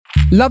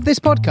Love this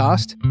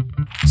podcast?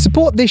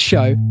 Support this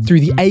show through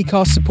the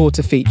Acast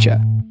supporter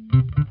feature.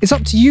 It's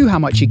up to you how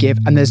much you give,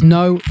 and there's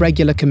no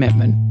regular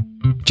commitment.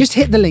 Just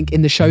hit the link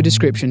in the show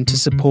description to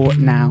support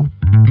now.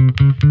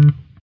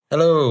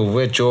 Hello,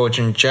 we're George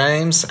and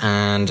James,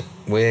 and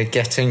we're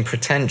getting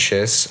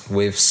pretentious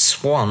with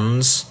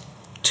Swans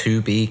to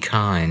Be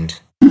Kind.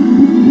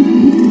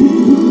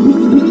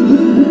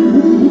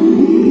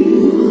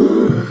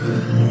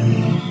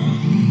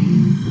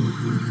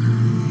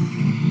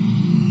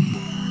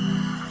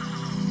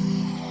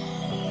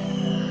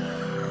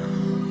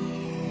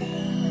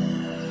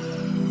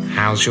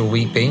 How's your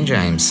week been,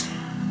 James?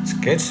 It's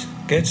good.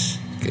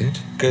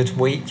 Good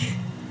week.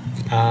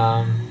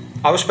 I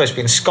was supposed to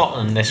be in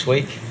Scotland this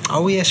week.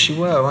 Oh, yes, you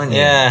were, weren't you?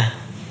 Yeah,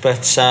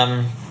 but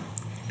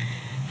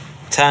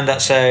turned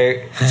out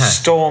so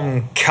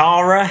Storm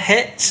Kara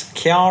hit.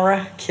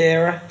 Kira?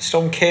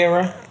 Storm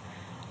Kira?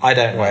 I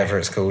don't know. Whatever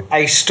it's called.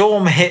 A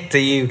storm hit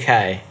the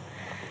UK,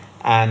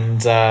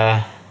 and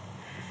I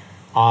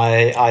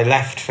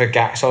left for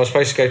Gatwick. So I was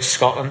supposed to go to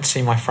Scotland to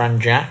see my friend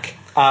Jack.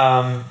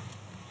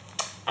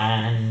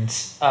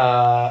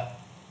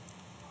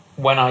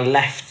 When I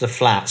left the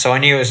flat, so I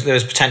knew there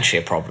was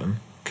potentially a problem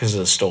because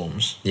of the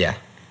storms. Yeah.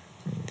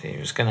 It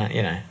was gonna,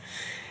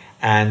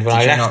 And when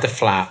I left the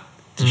flat,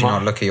 did you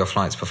not look at your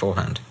flights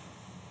beforehand?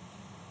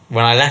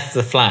 When I left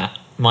the flat,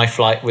 my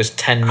flight was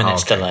 10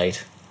 minutes delayed.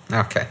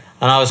 Okay.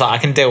 And I was like, I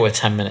can deal with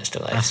 10 minutes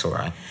delay. That's all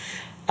right.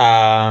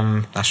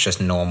 That's just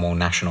normal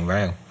national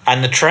rail.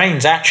 And the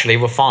trains actually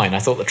were fine. I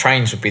thought the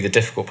trains would be the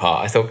difficult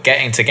part. I thought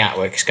getting to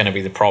Gatwick is going to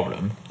be the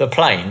problem. The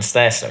planes,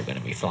 they're still going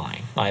to be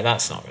flying. Like,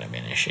 that's not going to be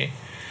an issue.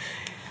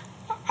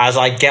 As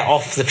I get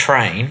off the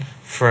train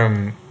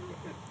to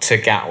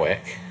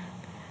Gatwick,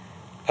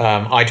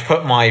 I'd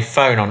put my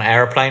phone on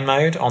airplane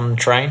mode on the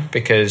train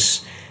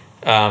because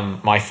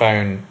my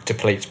phone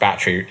depletes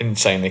battery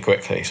insanely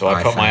quickly. So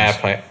I put my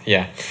airplane,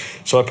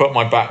 So I put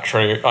my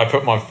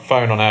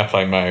phone on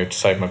airplane mode to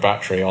save my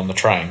battery on the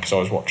train because I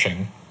was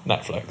watching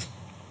Netflix.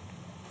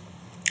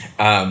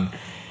 And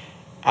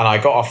I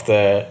got off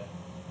the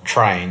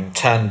train,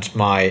 turned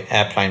my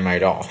airplane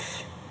mode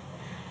off,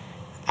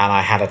 and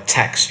I had a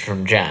text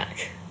from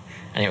Jack,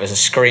 and it was a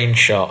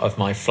screenshot of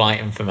my flight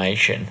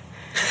information.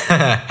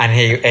 and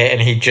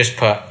he just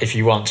put, "If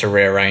you want to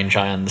rearrange,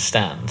 I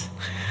understand."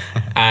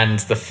 And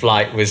the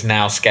flight was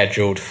now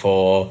scheduled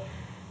for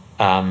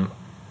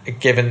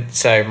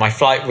so my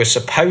flight was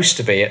supposed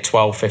to be at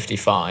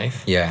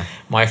 12:55. Yeah.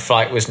 My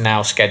flight was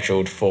now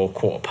scheduled for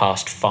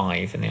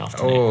 5:15 in the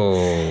afternoon.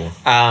 Oh.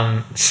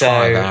 So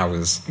 5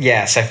 hours.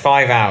 Yeah, so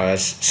 5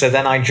 hours. So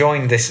then I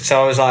joined this.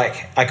 So I was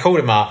like, I called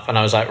him up and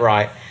I was like,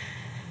 right.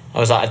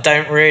 I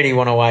don't really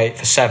want to wait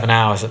for 7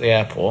 hours at the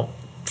airport.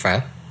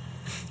 Fair.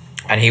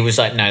 And he was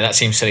like, no, that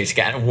seems silly to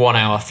get a 1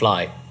 hour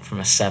flight from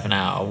a 7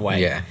 hour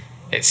wait. Yeah.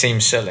 It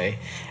seems silly.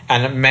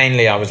 And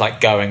mainly I was like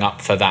going up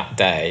for that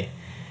day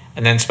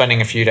and then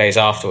spending a few days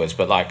afterwards.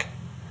 But like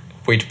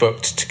we'd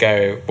booked to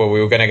go, we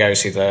were going to go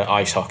see the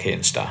ice hockey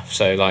and stuff.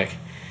 So like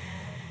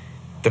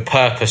the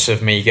purpose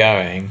of me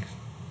going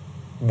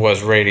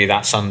was really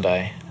that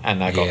Sunday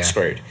and I got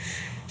screwed.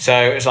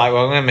 So it was like,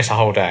 well, I'm going to miss a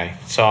whole day.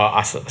 So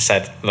I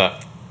said, look,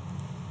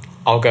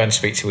 I'll go and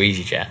speak to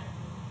EasyJet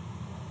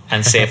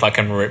and see if I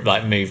can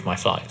move my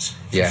flights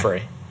for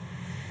free.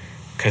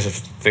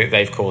 Because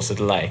they've caused a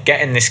delay.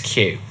 Get in this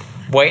queue.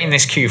 Wait in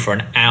this queue for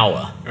an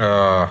hour.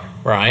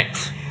 Right?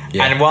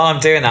 Yeah. And while I'm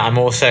doing that, I'm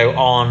also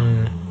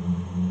on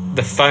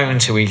the phone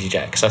to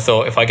EasyJet. Because I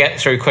thought if I get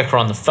through quicker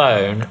on the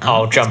phone,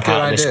 I'll jump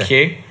out of this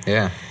queue.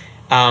 Yeah.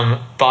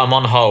 But I'm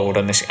on hold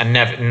on this and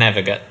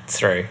never get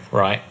through,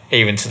 right?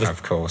 Even to the...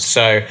 Of course.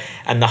 So,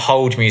 and the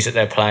hold music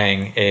they're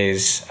playing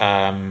is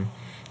Ed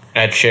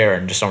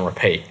Sheeran just on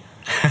repeat.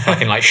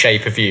 Fucking like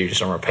Shape of You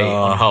just on repeat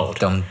on hold.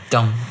 Dum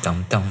dum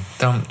dum dum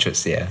dum.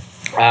 Just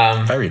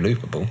very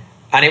loopable.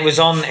 And it was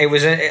I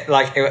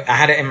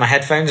had it in my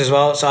headphones as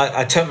well. So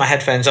I took my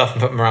headphones off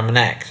and put them around my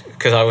neck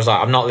because I was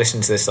like, I'm not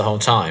listening to this the whole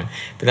time.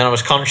 But then I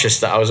was conscious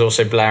that I was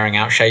also blaring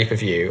out Shape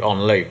of You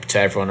on loop to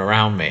everyone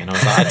around me, and I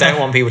was like, I don't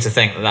want people to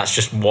think that that's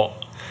just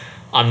what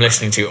I'm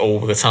listening to all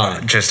the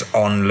time. Just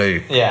on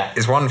loop. Yeah,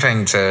 it's one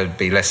thing to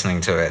be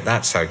listening to it.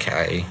 That's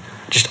okay.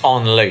 Just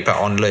on loop. But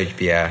on loop,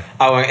 yeah.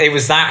 Oh, it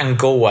was that and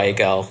Galway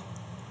Girl.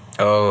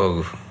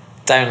 Oh.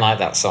 Don't like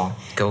that song.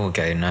 Galway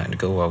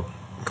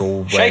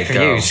Shape of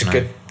You is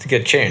a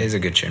good tune. It is a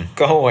good tune.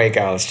 Galway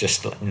Girl is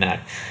just, no.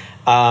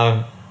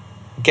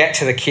 Get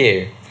to the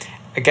queue.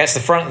 It gets to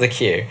the front of the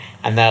queue,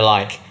 and they're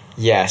like,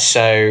 yeah,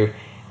 so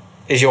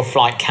is your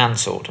flight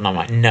cancelled? And I'm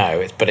like,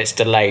 no, but it's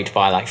delayed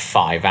by like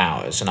 5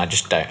 hours, and I'm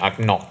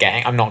not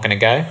going to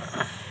go.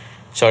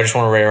 So I just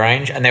want to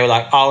rearrange. And they were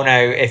like, oh no,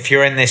 if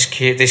you're in this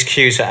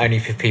queue's for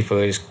only people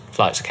whose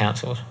flights are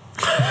cancelled.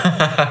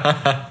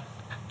 And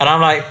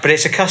I'm like, but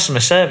it's a customer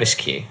service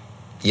queue.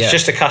 Yeah. It's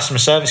just a customer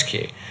service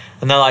queue.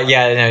 And they're like,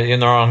 yeah, no, you're in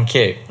the wrong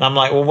queue. And I'm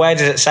like, well, where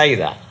does it say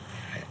that?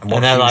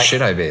 What queue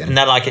should I be in? And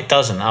they're like, it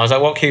doesn't. I was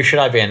like, what queue should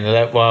I be in? And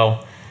they're like,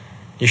 well,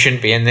 you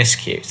shouldn't be in this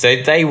queue. So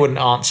they wouldn't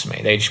answer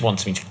me. They just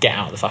wanted me to get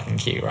out of the fucking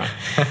queue, right?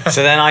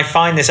 So then I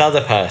find this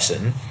other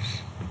person,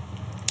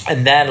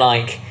 and they're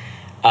like,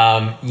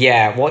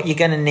 yeah, what you're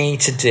going to need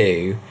to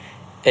do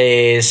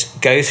is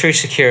go through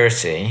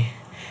security.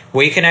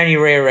 We can only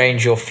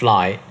rearrange your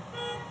flight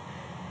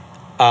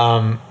 2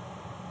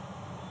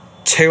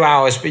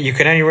 hours, but you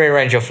can only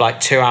rearrange your flight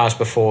 2 hours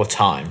before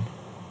time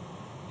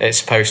it's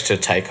supposed to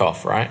take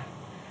off, right?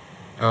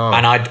 Oh.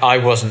 And I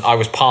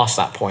was past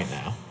that point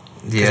now.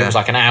 Because it was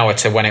like an hour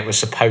to when it was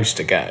supposed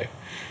to go.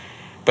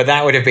 But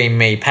that would have been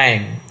me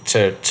paying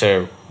to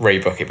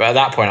rebook it. But at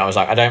that point I was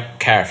like, I don't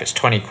care if it's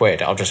 20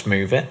 quid, I'll just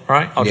move it,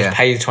 right? I'll just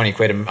pay the 20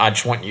 quid and I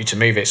just want you to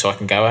move it so I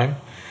can go home.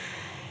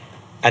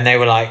 And they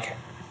were like,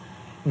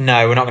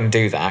 no, we're not going to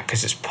do that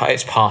because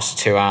it's past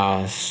 2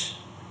 hours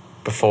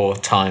before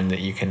time that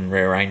you can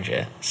rearrange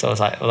it. So I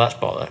was like, well, that's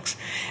bollocks.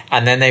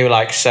 And then they were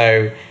like,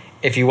 so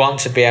if you want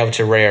to be able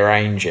to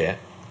rearrange it,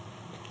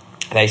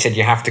 they said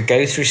you have to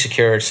go through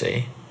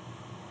security,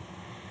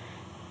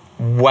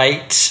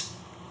 wait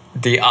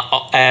the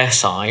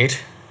airside,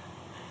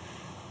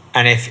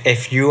 and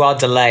if you are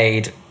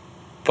delayed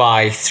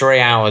by 3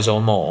 hours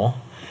or more,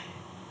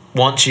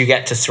 once you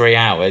get to 3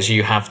 hours,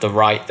 you have the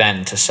right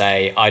then to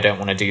say, I don't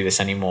want to do this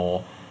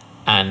anymore,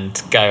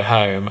 and go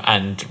home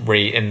and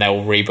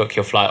they'll rebook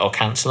your flight or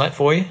cancel it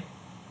for you.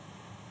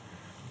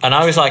 And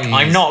I was like,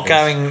 I'm not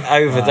going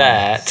over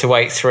there to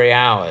wait 3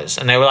 hours.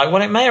 And they were like,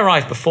 well, it may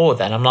arrive before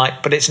then. I'm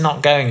like, but it's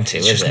not going to,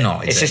 it's is just it?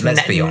 not, it's just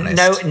let's be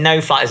honest.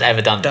 No flight has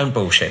ever done that. Don't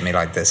bullshit me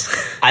like this.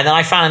 And then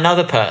I found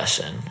another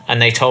person,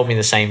 and they told me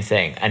the same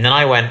thing. And then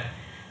I went,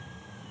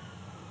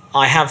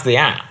 I have the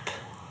app,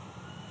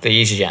 the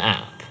EasyJet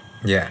app.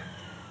 Yeah.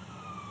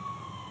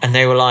 And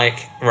they were like,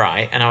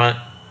 right. And I went,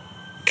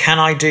 can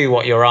I do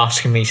what you're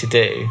asking me to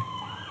do?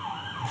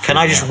 Can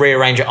I just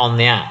rearrange it on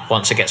the app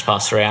once it gets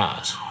past 3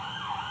 hours?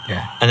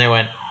 Yeah. And they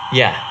went,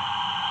 yeah.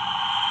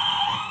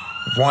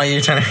 Why are you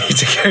telling me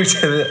to go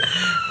to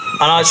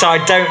the... So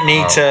I don't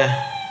need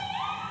to...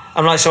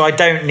 I'm like, so I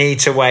don't need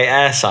to wait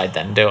airside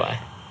then, do I?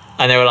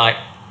 And they were like,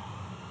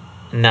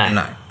 no.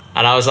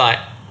 And I was like,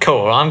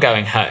 cool, well, I'm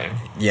going home.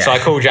 Yeah. So I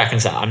called Jack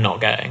and said, I'm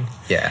not going.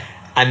 Yeah.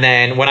 And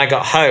then when I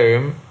got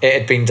home, it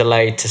had been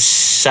delayed to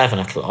 7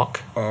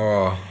 o'clock.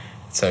 Oh,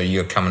 so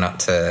you're coming up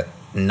to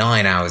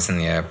 9 hours in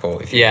the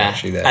airport if you're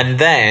actually there. And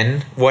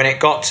then when it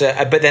got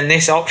to... But then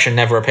this option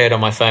never appeared on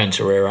my phone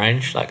to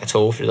rearrange, like, at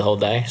all through the whole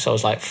day. So I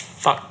was like,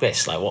 fuck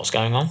this, like, what's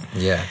going on?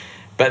 Yeah.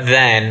 But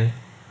then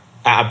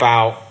at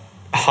about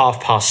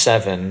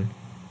 7:30,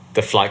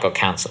 the flight got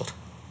cancelled.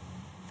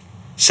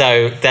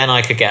 So then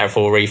I could get a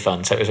full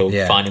refund, so it was all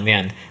fine in the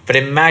end. But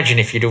imagine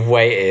if you'd have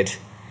waited...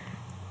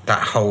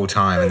 that whole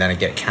time and then it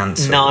get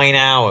cancelled. 9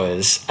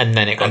 hours and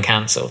then it got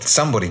cancelled.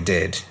 Somebody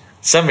did.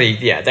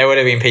 There would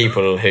have been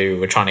people who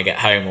were trying to get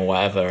home or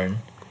whatever. And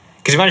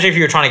because imagine if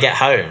you were trying to get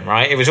home,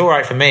 right? It was all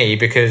right for me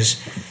because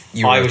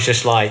I was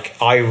just like,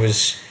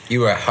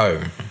 you were at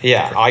home.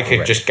 Yeah, I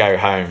could just go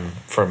home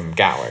from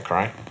Gatwick,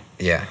 right?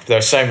 Yeah. There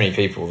were so many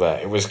people there.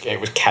 It was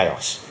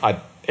chaos.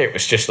 It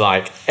was just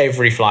like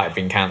every flight had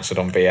been cancelled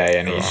on BA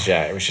and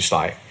EasyJet. It was just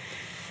like,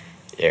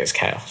 it was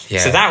chaos. Yeah.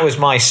 So that was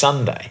my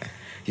Sunday.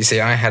 You see,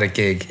 I had a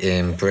gig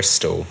in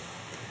Bristol,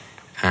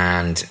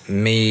 and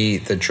me,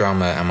 the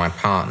drummer, and my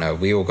partner,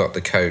 we all got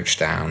the coach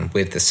down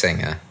with the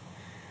singer,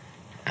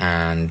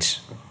 and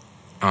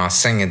our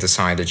singer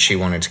decided she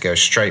wanted to go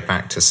straight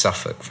back to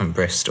Suffolk from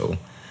Bristol.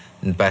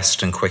 And the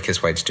best and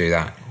quickest way to do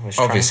that,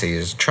 obviously,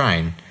 is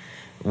train.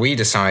 We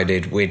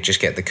decided we'd just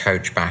get the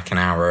coach back an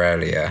hour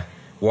earlier.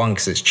 1,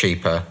 because it's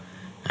cheaper,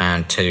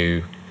 and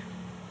 2,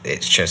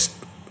 it's just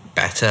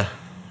better,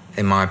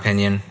 in my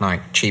opinion.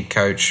 Like, cheap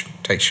coach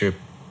takes you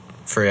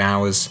 3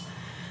 hours.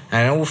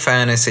 And in all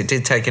fairness, it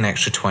did take an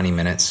extra 20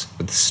 minutes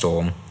with the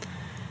storm.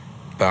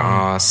 But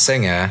our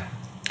singer...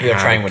 Your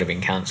train would have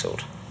been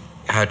cancelled.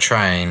 Her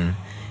train,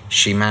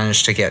 she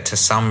managed to get to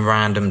some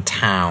random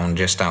town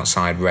just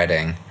outside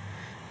Reading.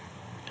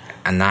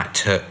 And that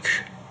took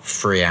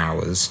 3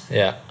 hours.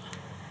 Yeah.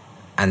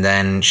 And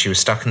then she was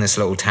stuck in this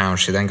little town.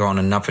 She then got on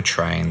another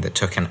train that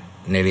took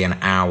nearly an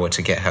hour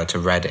to get her to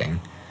Reading.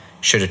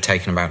 Should have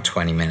taken about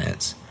 20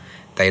 minutes.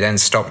 They then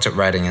stopped at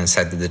Reading and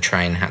said that the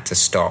train had to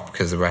stop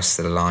because the rest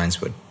of the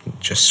lines were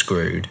just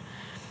screwed.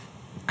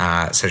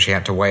 So she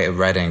had to wait at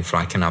Reading for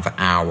like another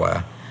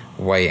hour,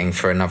 waiting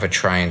for another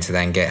train to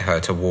then get her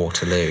to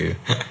Waterloo.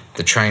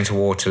 The train to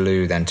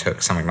Waterloo then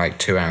took something like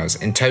 2 hours.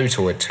 In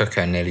total, it took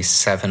her nearly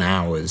 7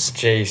 hours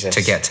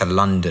to get to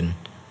London.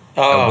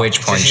 Oh, at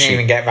which point she didn't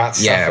even get back to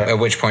Suffolk. At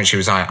which point she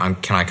was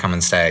like, can I come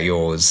and stay at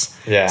yours?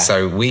 Yeah.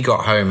 So we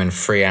got home in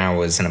 3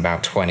 hours and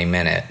about 20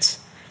 minutes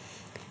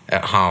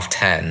at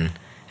 10:30.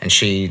 And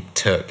she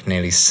took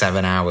nearly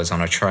 7 hours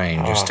on a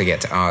train just to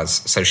get to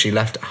ours. So she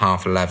left at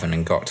 11:30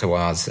 and got to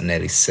ours at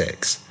nearly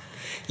 6.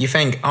 You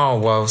think,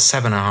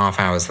 7.5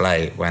 hours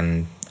late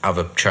when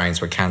other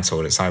trains were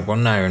cancelled. It's like, well,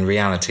 no, in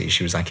reality,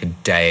 she was like a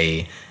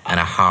day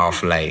and a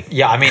half late.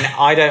 Yeah, I mean,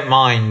 I don't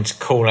mind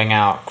calling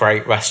out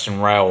Great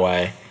Western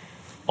Railway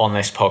on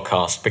this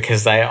podcast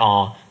because they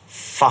are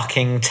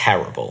fucking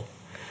terrible.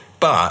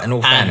 But in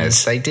all And-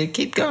 fairness, they did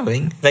keep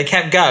going. They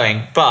kept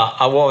going, but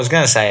what I was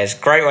going to say is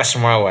Great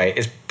Western Railway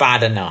is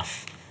bad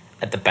enough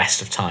at the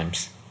best of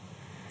times.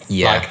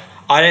 Yeah, Like,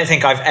 I don't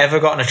think I've ever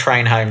gotten a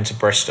train home to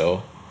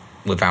Bristol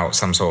without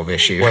some sort of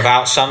issue.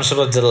 without some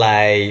sort of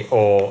delay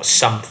or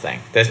something.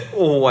 There's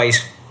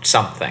always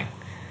something.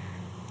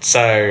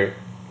 So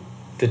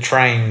the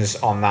trains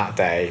on that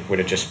day would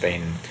have just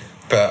been...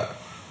 But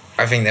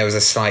I think there was a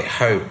slight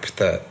hope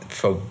that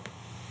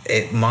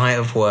it might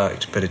have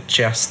worked, but it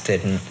just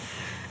didn't.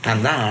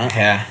 And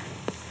Yeah.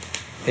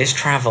 It's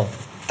travel.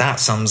 that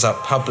sums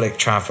up public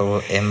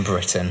travel in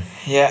Britain.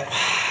 Yeah.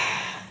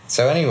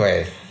 So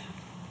anyway,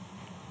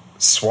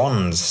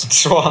 Swans.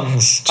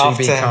 Swans. To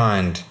be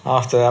kind.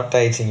 After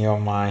updating you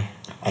on my...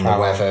 On the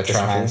travel weather just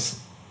travels.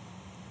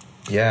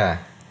 Yeah.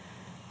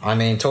 I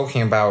mean,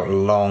 talking about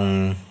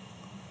long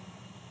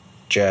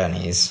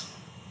journeys,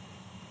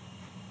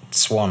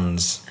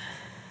 Swans.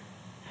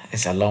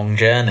 It's a long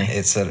journey.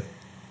 It's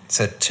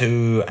a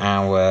 2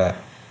 hour,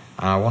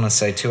 I want to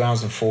say 2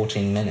 hours and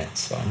 14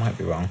 minutes. So I might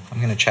be wrong. I'm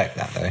going to check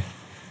that though.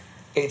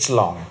 It's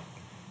long.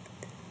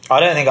 I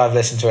don't think I've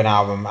listened to an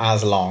album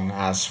as long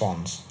as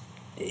Swans.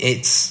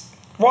 It's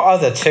What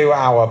other 2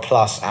 hour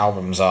plus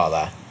albums are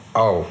there?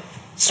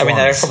 Swans. I mean,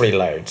 there are probably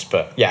loads,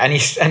 but yeah, any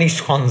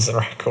Swans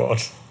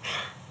record.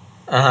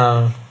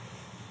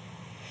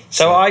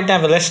 So I'd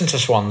never listened to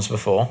Swans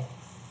before.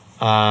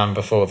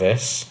 Before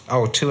this,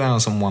 2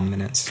 hours and 1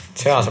 minute.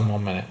 2 hours and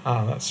 1 minute.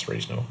 Oh, that's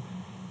reasonable.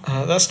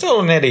 That's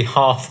still nearly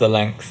half the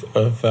length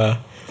of The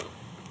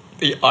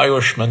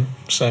Irishman.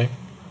 So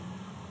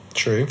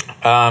True.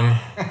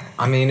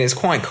 I mean, it's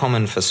quite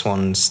common for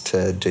Swans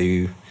to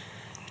do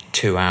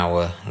 2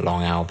 hour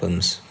long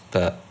albums,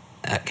 but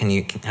have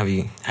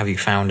you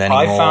found any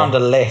I more found a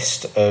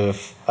list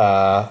of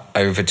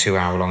over 2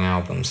 hour long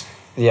albums?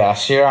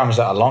 studio albums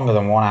that are longer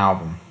than one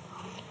album.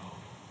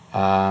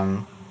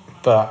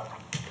 But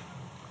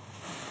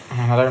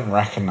I don't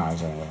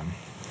recognise any of them.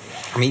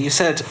 I mean, you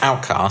said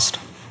Outkast.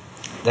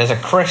 There's a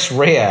Chris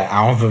Rea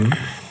album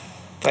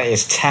that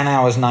is 10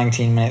 hours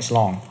 19 minutes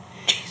long.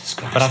 Jesus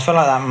Christ. But I feel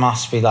like that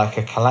must be like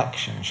a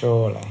collection,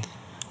 surely.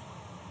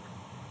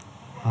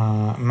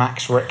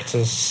 Max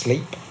Richter's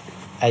Sleep,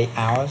 8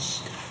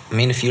 hours. I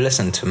mean, if you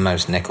listen to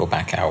most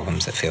Nickelback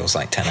albums, it feels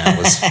like 10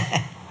 hours.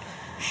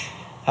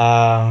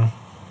 A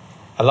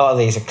lot of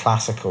these are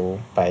classical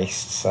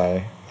based,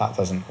 so that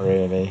doesn't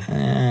really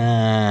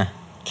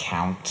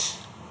count.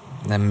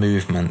 They're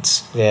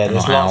movements. Yeah, they're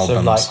there's not lots albums.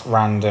 of like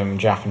random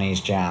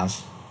Japanese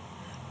jazz.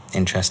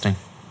 Interesting.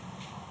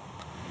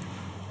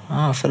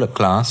 Oh, Philip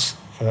Glass.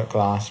 Philip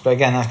Glass, but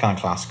again, that's kind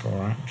of classical,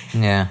 right?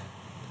 Yeah.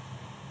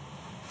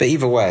 But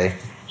either way,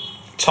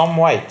 Tom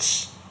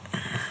Waits.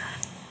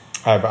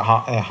 Oh, but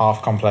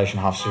half compilation,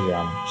 half studio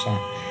album. So,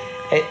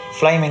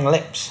 Flaming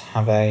Lips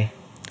have a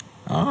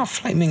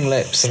Flaming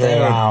Lips. 3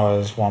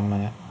 hours 1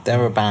 minute.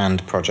 They're a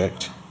band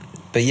project.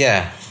 But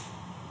yeah,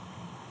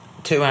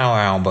 2 hour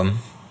album.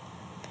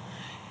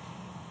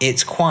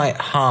 It's quite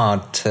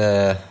hard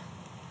to...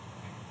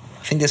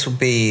 I think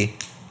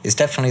it's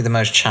definitely the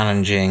most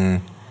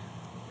challenging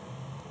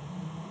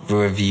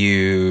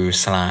review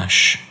 /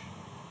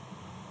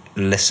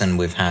 listen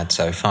we've had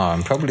so far,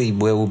 and probably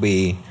will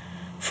be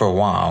for a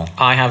while.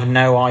 I have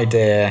no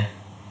idea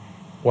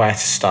where to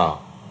start,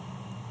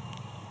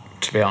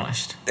 to be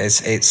honest.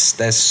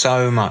 There's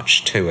so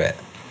much to it.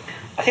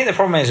 I think the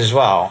problem is as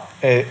well,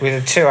 with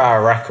a 2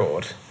 hour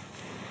record,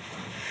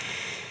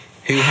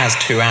 Who has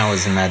 2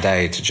 hours in their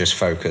day to just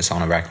focus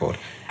on a record?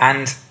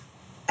 and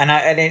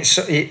it's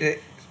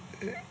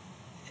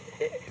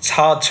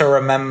hard to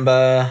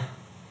remember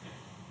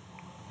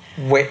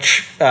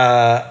which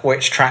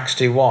tracks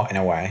do what in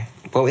a way.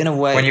 Well, in a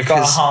way, When you've got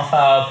a 'cause-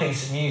 half-hour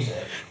piece of music.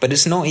 but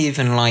it's not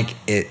even like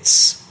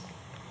it's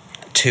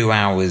 2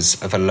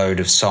 hours of a load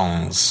of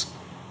songs.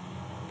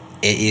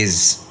 It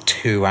is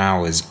 2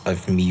 hours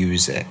of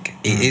music.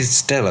 It is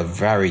still a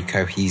very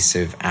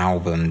cohesive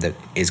album that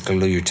is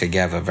glued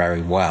together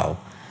very well.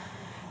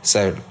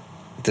 So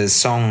the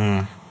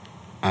song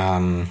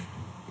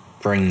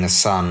Bring the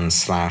Sun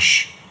 /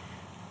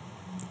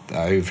 the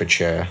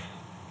overture,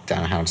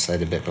 don't know how to say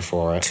the bit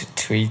before it,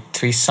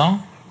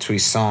 Tuisson?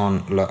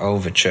 Toussaint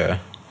l'Ouverture,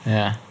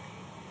 Yeah.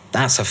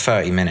 that's a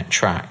 30-minute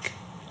track.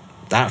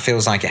 That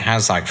feels like it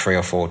has like 3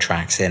 or 4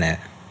 tracks in it,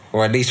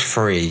 or at least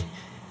 3.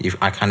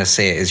 I kind of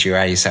see it as your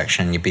A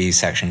section, your B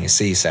section, your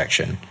C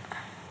section.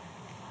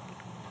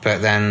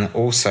 But then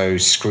also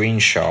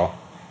Screenshot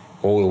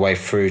all the way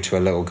through to A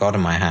Little God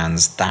in My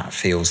Hands, that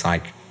feels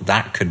like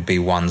that could be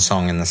one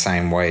song in the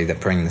same way that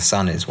Bring the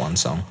Sun is one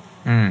song.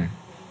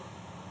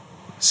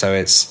 So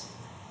it's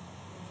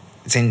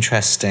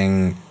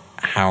interesting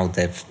how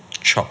they've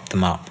chopped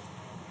them up.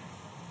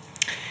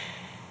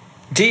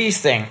 Do you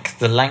think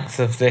the length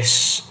of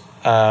this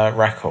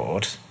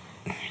record...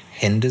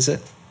 Hinders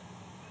it?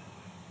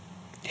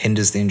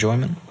 Hinders the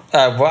enjoyment?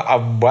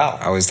 well...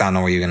 Oh, is that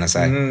not what you were going to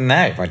say?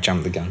 No. If I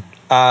jumped the gun.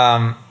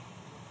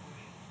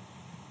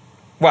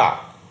 Well,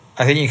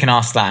 I think you can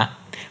ask that,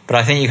 but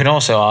I think you can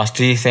also ask,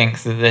 do you think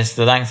that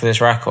the length of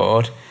this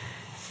record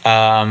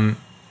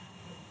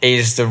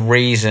is the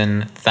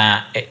reason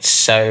that it's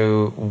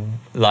so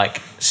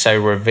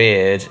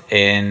revered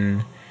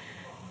in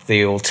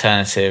the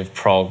alternative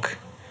prog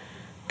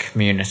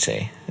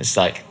community. It's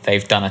like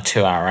they've done a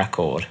 2-hour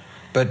record.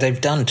 But they've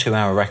done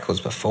 2-hour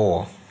records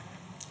before.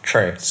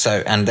 True.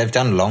 So, and they've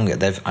done longer.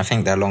 I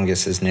think their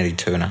longest is nearly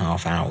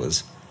 2.5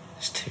 hours.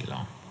 It's too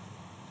long.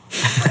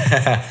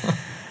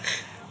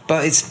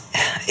 But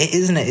it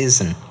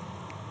isn't.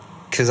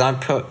 Because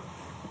I've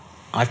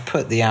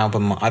put the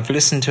album, I've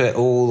listened to it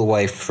all the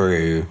way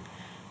through,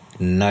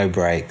 no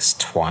breaks,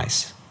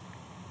 twice.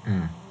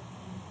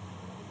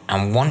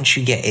 And once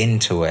you get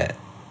into it,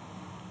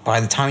 by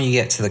the time you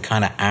get to the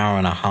kind of hour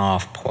and a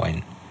half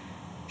point,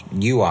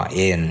 you are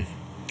in.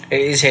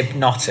 It is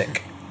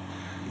hypnotic.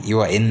 You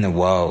are in the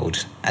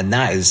world. And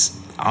that is,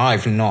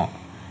 I've not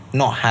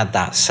had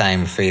that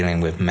same feeling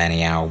with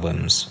many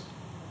albums.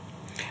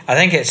 I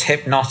think it's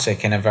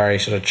hypnotic in a very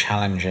sort of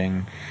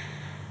challenging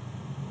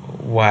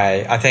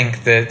way. I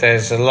think that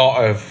there's a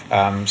lot of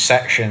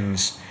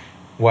sections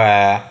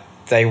where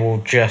they will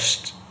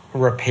just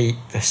repeat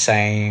the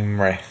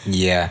same riff.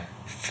 Yeah.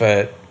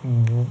 For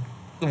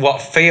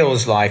what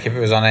feels like, if it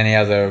was on any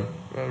other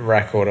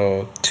record,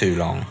 or too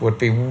long, would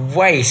be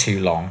way too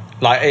long.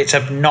 Like, it's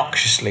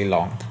obnoxiously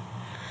long.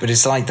 But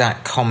it's like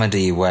that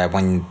comedy where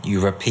when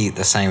you repeat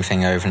the same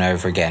thing over and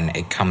over again,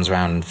 it comes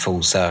around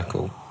full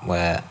circle,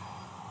 where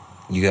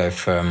you go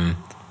from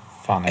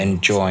funny,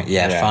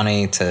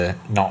 funny to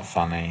not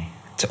funny,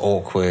 to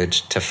awkward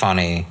to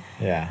funny.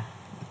 Yeah.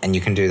 And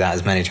you can do that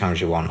as many times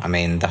as you want. I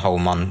mean, the whole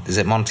is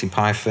it Monty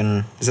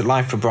Python? Is it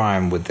Life of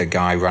Brian with the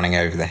guy running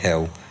over the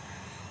hill?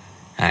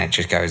 And it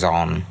just goes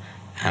on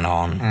and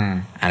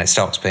on. And it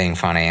stops being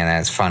funny, and then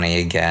it's funny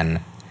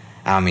again.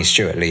 I mean,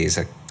 Stuart Lee is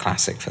a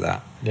classic for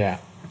that. Yeah.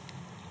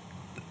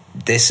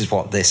 This is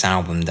what this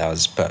album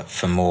does, but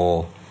for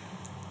more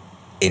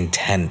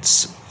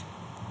intense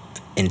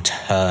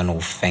internal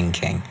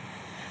thinking.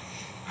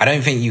 I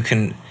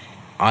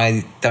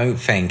don't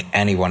think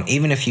anyone,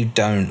 even if you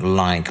don't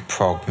like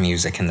prog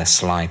music in the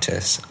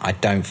slightest, I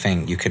don't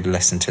think you could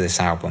listen to this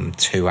album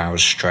 2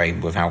 hours straight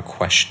without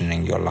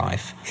questioning your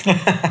life.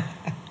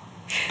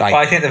 Well,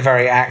 I think the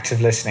very act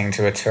of listening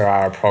to a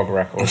 2-hour prog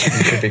record, you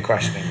should be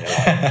questioning your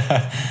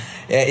life.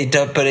 Yeah, it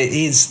does, but it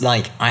is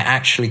like, I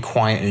actually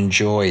quite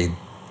enjoy,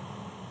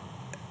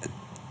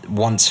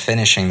 once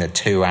finishing the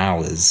 2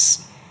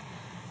 hours,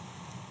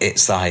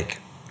 it's like,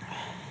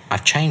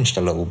 I've changed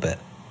a little bit.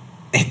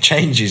 It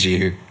changes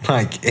you.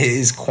 Like, it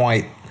is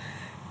quite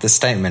the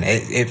statement.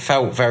 It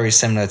felt very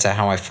similar to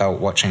how I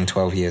felt watching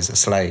 12 Years a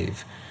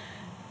Slave.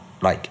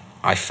 Like,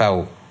 I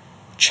felt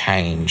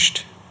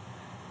changed.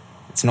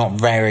 It's not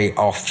very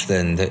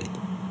often that...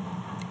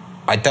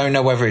 I don't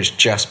know whether it's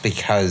just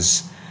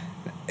because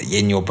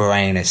in your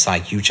brain it's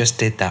like, you just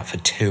did that for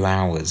 2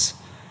 hours.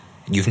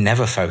 You've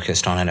never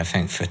focused on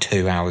anything for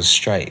 2 hours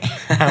straight.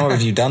 How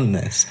have you done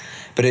this?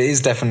 But it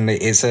is definitely...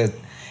 It's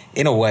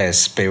in a way, a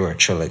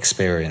spiritual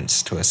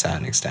experience to a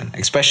certain extent,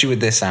 especially with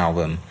this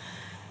album,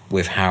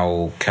 with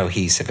how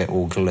cohesive it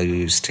all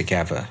glues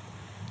together.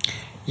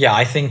 Yeah,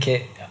 I think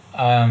it.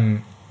 I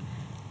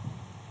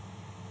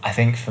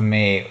think for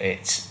me,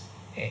 it.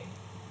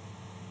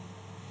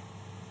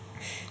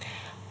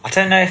 I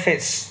don't know if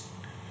it's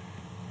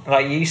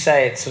like you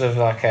say. It's sort of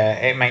like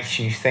it makes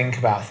you think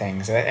about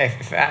things.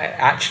 If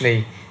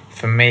actually,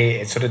 for me,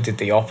 it sort of did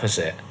the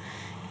opposite,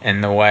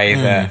 in the way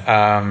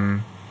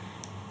that.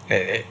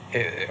 It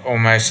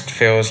almost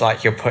feels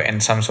like you're put in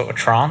some sort of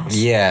trance.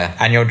 Yeah.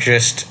 And you're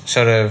just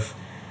sort of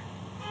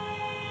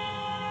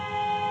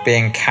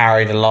being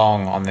carried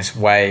along on this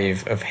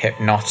wave of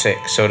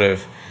hypnotic sort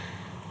of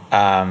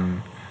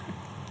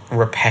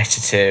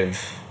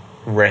repetitive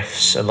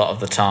riffs a lot of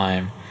the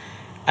time.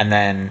 And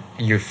then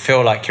you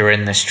feel like you're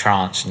in this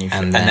trance,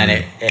 and then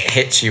it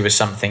hits you with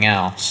something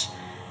else,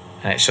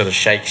 and it sort of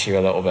shakes you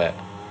a little bit.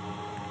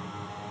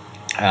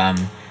 I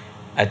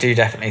do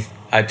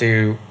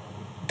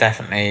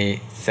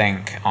definitely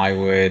think I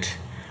would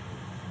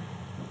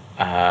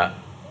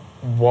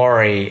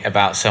worry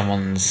about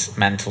someone's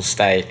mental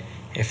state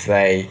if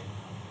they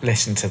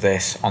listen to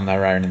this on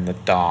their own in the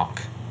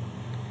dark,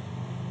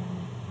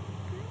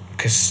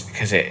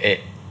 because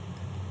it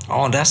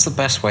oh, that's the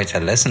best way to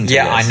listen to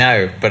this. I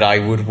know, but I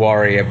would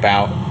worry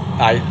about...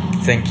 I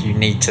think you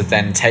need to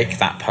then take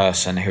that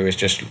person who has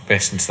just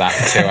listened to that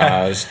for 2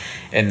 hours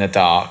in the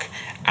dark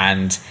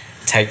and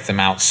take them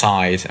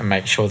outside and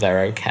make sure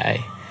they're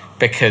okay.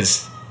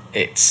 Because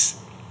it's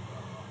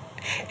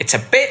a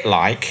bit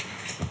like,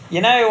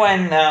 you know,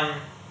 when I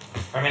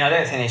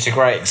don't think it's a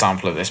great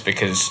example of this,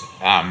 because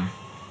I'm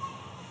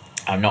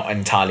not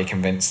entirely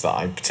convinced that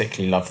I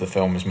particularly love the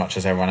film as much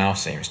as everyone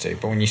else seems to.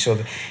 But when you saw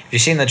have you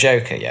seen The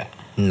Joker yet?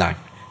 No.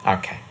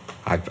 Okay.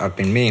 I've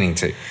been meaning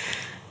to.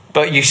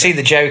 But you see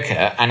The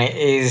Joker, and it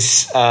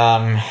is...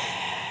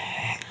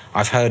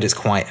 I've heard it's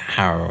quite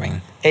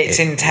harrowing. It's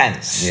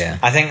intense. Yeah.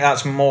 I think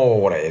that's more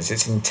what it is.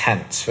 It's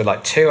intense. For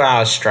like 2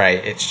 hours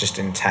straight, it's just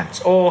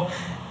intense. Or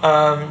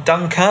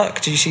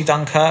Dunkirk. Did you see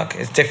Dunkirk?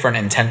 It's different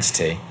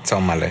intensity. It's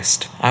on my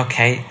list.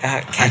 Okay.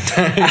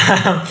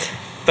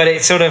 But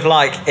it's sort of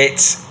like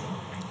it's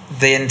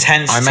the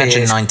intensity. I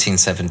imagine is,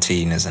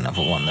 1917 is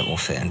another one that will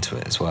fit into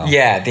it as well.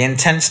 Yeah, the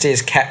intensity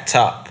is kept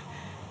up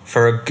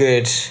for a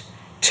good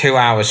 2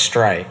 hours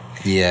straight.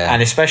 Yeah.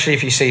 And especially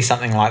if you see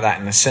something like that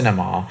in the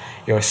cinema,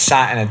 you're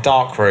sat in a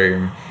dark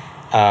room,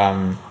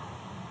 and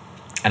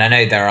I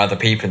know there are other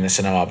people in the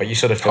cinema, but you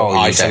sort of feel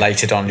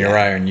isolated on your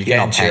own. You're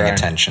not paying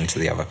attention to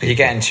the other people. You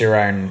get into your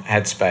own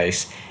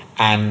headspace,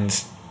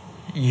 and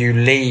you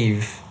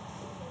leave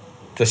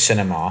the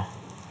cinema,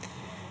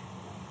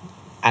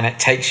 and it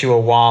takes you a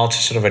while to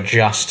sort of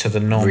adjust to the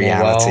normal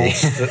reality.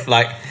 World.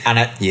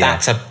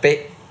 That's a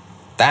bit.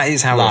 That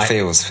is how it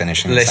feels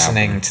finishing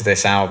listening to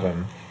this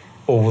album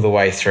all the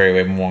way through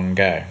in one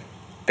go,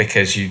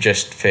 because you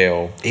just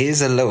feel it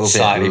is a little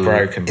slightly bit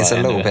broken. It's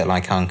a little bit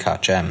like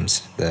Uncut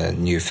Gems, the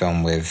new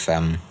film with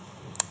Adam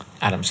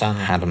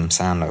Sandler. Adam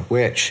Sandler,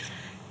 which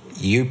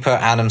you put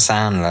Adam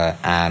Sandler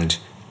and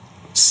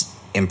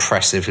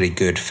impressively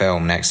good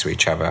film next to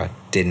each other.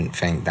 Didn't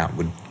think that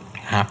would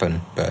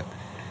happen, but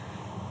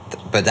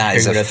that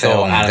is a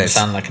film Adam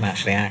Sandler can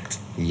actually act.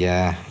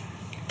 Yeah,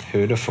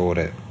 who'd have thought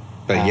it?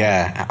 But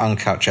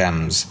Uncut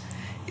Gems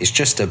is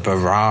just a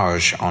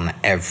barrage on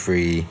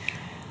every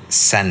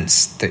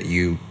sense that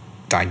you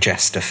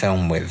digest a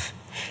film with.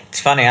 It's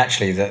funny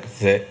actually that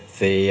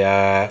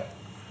the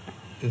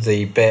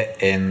bit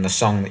in the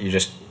song that you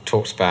just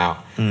talked about,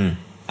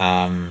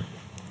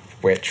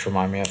 which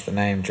remind me of the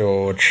name,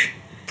 George.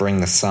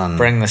 Bring the Sun.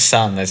 Bring the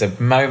Sun. There's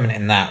a moment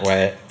in that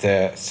where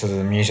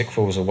the music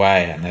falls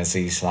away and there's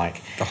these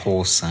like the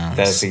horse sounds.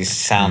 There's these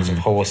sounds of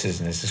horses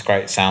and there's this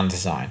great sound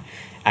design,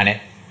 and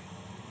it,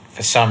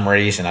 for some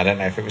reason, I don't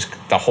know if it was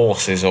the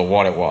horses or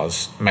what it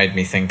was, made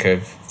me think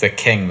of The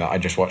King that I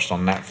just watched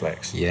on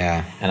Netflix.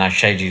 Yeah. And I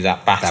showed you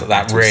that battle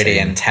really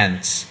scene.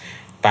 Intense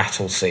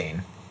battle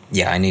scene.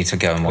 Yeah, I need to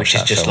go and watch that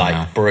film. Which is just like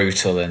now.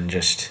 Brutal and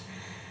just,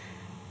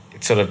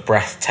 it's sort of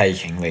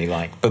breathtakingly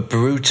like. But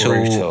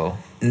brutal.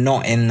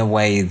 Not in the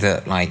way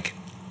that like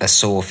a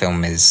Saw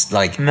film is.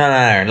 Like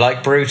No,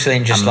 like brutal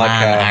in just a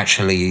man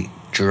actually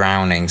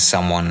drowning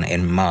someone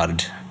in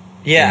mud.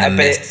 Yeah, in the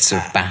midst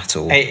of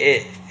battle.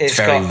 It's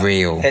very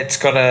real. It's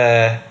got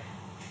a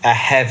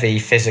heavy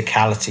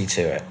physicality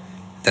to it.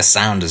 The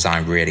sound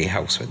design really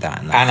helps with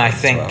that. And I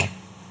think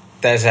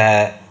there's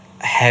a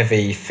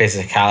heavy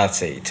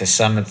physicality to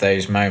some of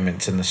those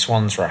moments in the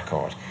Swans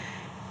record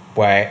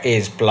where it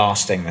is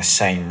blasting the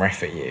same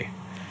riff at you.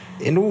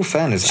 In all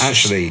fairness,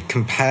 actually,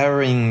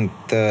 comparing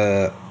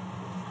the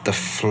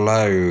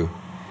flow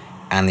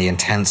and the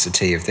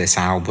intensity of this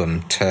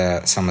album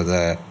to some of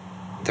the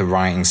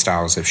writing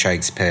styles of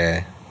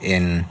Shakespeare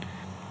in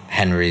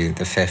Henry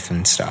V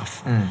and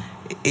stuff,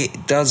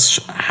 it does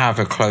have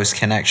a close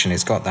connection.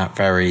 It's got that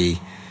very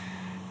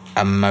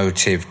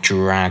emotive,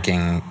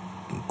 dragging,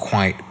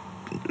 quite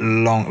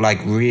long, like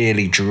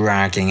really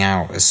dragging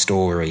out a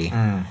story,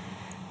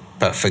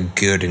 but for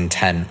good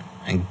intent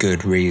and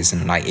good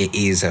reason. Like it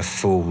is a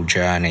full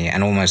journey,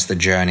 and almost the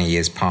journey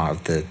is part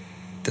of the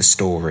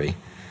story.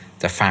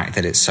 The fact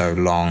that it's so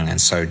long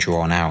and so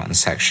drawn out, and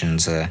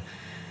sections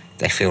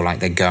they feel like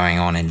they're going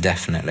on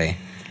indefinitely.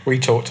 We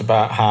talked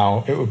about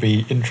how it would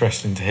be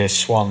interesting to hear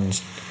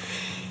Swans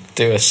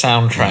do a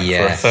soundtrack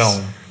for a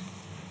film,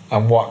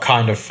 and what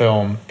kind of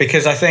film.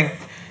 Because I think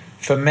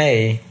for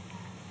me,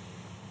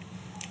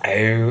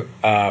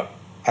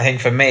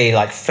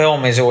 like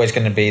film is always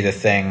going to be the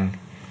thing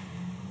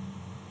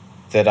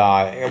that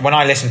when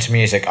I listen to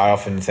music, I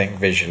often think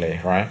visually,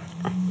 right?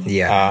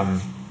 Yeah.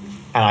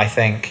 And I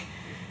think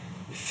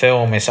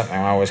film is something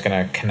I'm always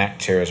going to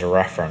connect to as a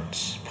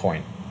reference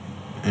point.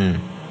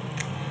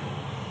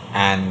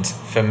 And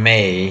for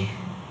me,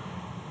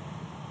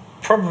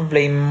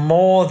 probably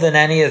more than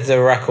any of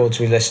the records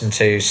we listened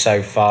to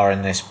so far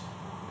in this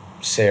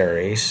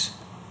series,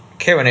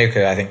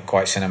 Kiwanuka, I think,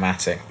 quite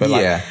cinematic.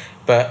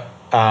 But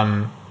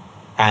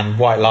and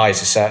White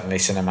Lies are certainly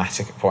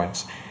cinematic at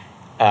points.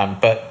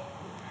 But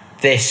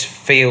this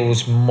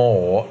feels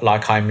more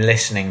like I'm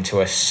listening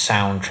to a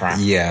soundtrack.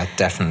 Yeah,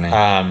 definitely.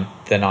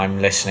 Than I'm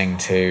listening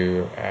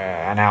to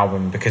an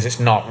album, because it's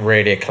not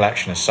really a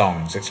collection of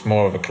songs. It's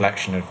more of a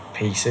collection of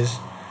pieces.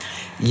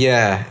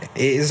 Yeah,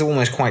 it is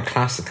almost quite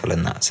classical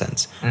in that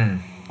sense,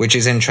 which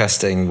is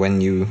interesting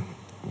when you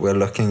were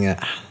looking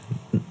at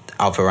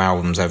other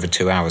albums over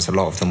 2 hours. A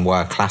lot of them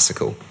were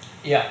classical.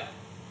 Yeah.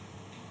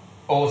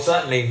 Or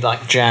certainly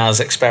like jazz,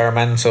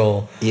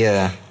 experimental.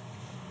 Yeah.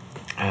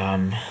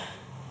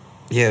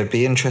 Yeah, it'd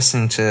be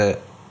interesting to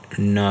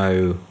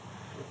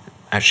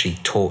actually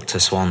talk to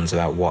Swans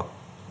about what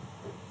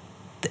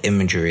the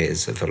imagery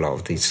is of a lot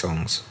of these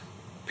songs.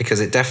 Because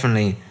it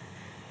definitely,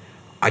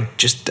 I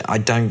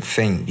don't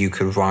think you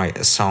could write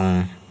a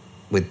song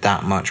with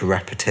that much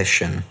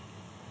repetition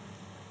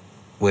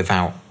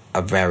without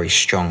a very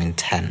strong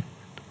intent.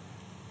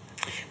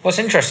 What's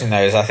interesting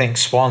though is I think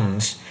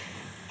Swans,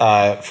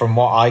 from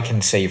what I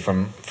can see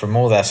from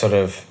all their sort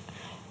of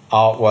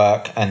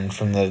artwork and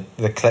from the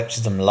clips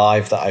of them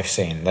live that I've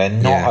seen, they're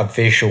not Yeah. a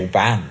visual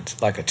band,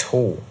 like, at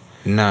all.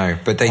 No,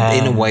 but they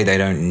in a way they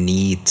don't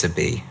need to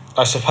be.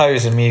 I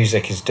suppose the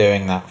music is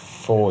doing that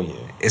for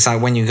you. It's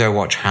like when you go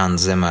watch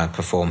Hans Zimmer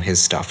perform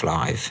his stuff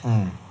live,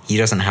 he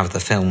doesn't have the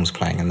films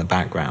playing in the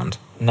background.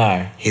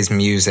 No. His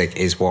music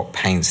is what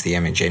paints the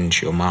image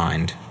into your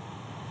mind.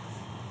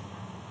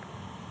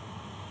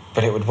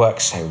 But it would work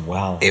so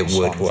well. It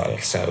would Swans work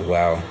do. so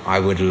well. I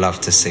would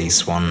love to see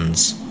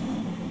Swans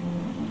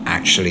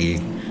actually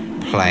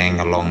playing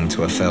along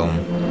to a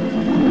film.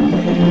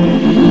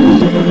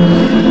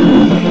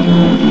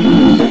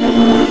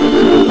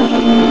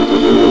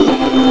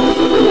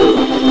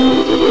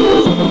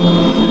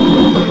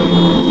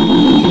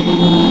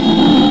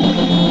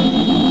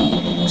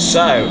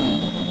 So,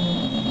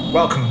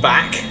 welcome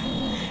back.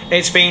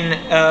 It's been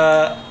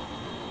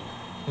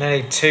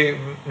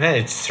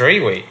nearly 3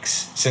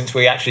 weeks since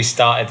we actually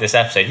started this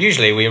episode.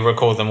 Usually we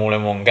record them all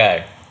in one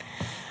go.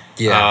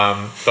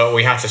 Yeah. But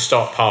we had to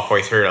stop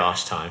halfway through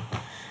last time.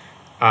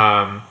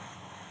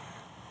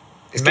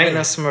 It's giving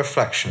us some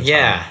reflection.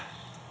 Yeah.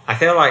 I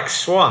feel like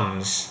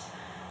Swans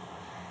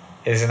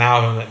is an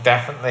album that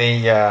definitely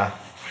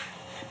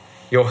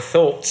your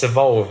thoughts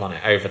evolve on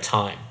it over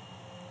time.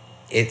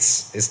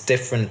 It's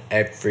different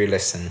every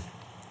listen.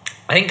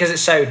 I think because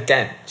it's so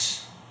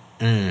dense.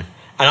 And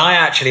I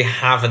actually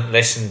haven't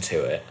listened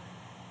to it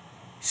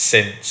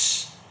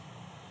since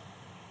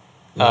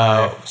we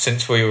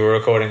were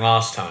recording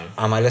last time.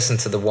 I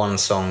listened to the one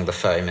song, the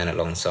 30-minute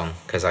long song,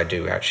 because I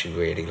do actually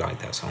really like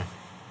that song.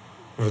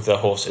 With the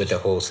horses. With the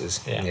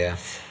horses, Yeah.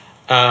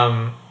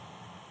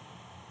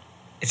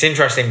 It's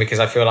interesting because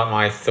I feel like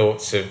my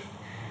thoughts have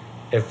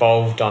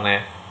evolved on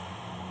it,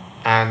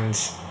 and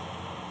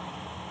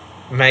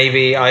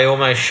maybe I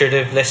almost should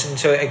have listened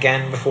to it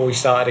again before we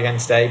started again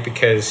today,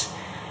 because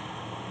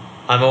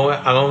I'm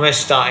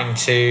almost starting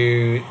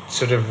to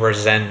sort of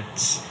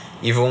resent.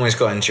 You've almost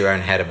got into your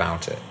own head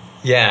about it.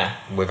 Yeah.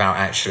 Without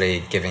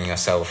actually giving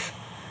yourself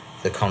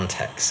the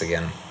context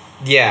again.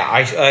 Yeah,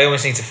 I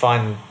almost need to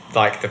find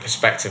like the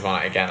perspective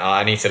on it again.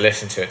 I need to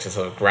listen to it to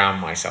sort of ground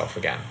myself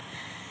again,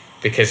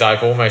 because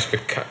I've almost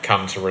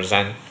come to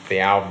resent the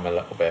album a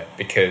little bit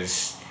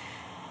because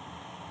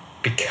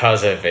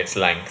of its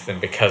length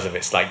and because of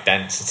its like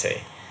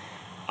density.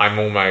 I'm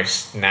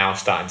almost now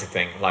starting to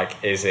think like,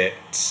 is it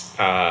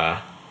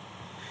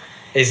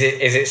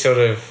sort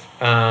of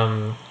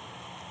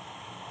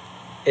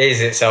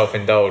is it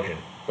self-indulgent,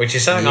 which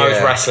is something I was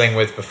Yeah. wrestling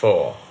with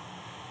before,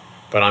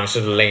 but I'm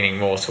sort of leaning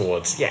more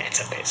towards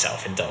it's a bit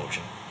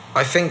self-indulgent.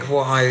 I think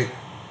what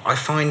I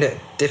find it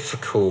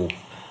difficult,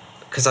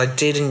 because I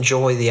did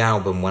enjoy the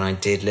album when I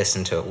did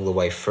listen to it all the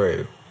way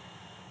through,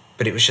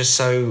 but it was just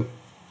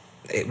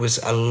it was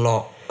a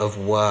lot of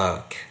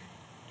work.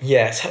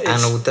 Yeah, it's And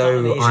not although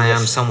an easy I am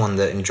listen. someone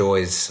that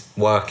enjoys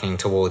working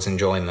towards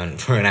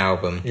enjoyment for an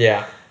album,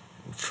 Yeah.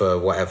 for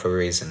whatever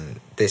reason,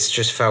 this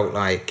just felt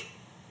like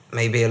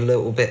maybe a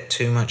little bit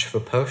too much of a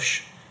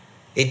push.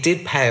 It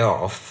did pay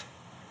off,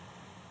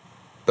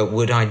 but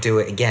would I do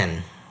it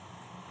again?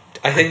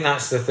 I think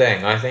that's the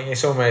thing. I think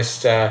it's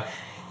almost,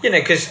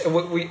 because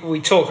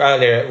we talked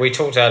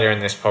earlier in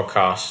this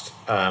podcast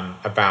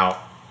about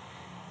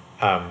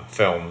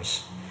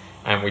films,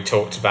 and we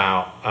talked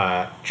about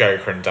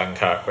Joker and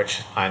Dunkirk,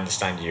 which I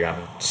understand you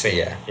haven't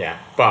seen. Yeah.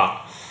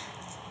 But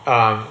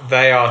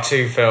they are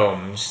two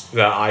films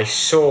that I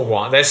saw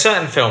once. There's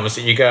certain films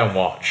that you go and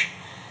watch,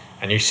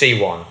 and you see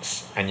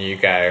once, and you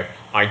go,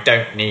 I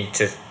don't need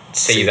to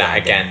see that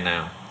again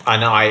now.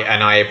 And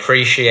I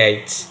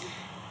appreciate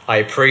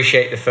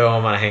the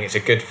film, and I think it's a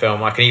good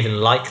film. I can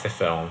even like the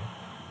film.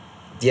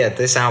 Yeah,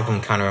 this album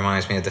kind of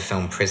reminds me of the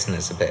film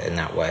Prisoners a bit in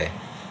that way.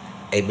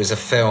 It was a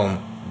film,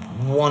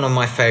 one of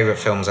my favourite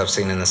films I've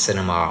seen in the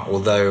cinema,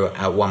 although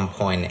at one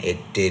point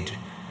it did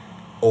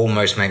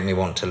almost make me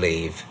want to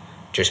leave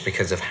just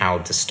because of how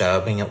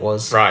disturbing it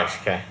was. Right,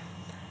 okay.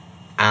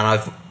 And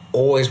I've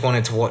always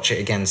wanted to watch it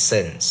again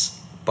since,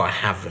 but I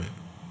haven't.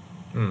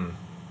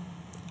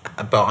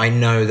 But I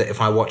know that if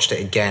I watched it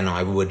again,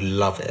 I would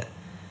love it.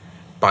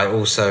 But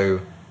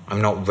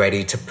I'm not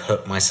ready to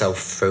put myself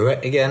through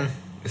it again,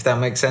 if that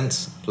makes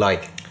sense.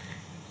 Like,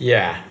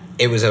 Yeah.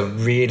 it was a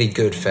really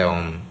good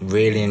film,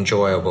 really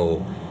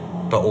enjoyable,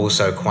 but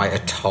also quite a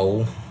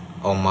toll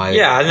on my...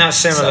 Yeah, and that's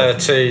similar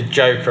to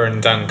Joker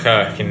and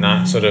Dunkirk in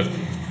that sort of...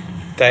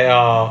 They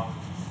are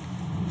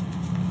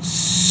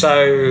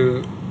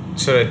so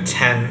sort of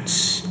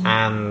tense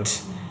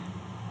and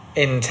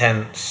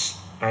intense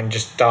and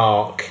just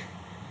dark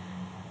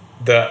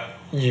that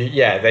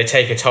they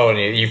take a toll on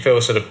you. You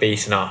feel sort of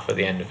beaten up at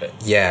the end of it.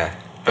 Yeah,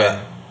 but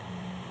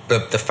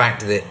the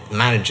fact that it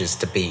manages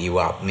to beat you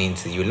up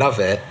means that you love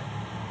it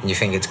and you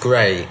think it's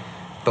great,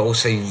 but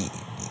also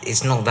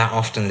it's not that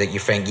often that you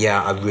think,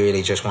 I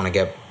really just want to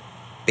get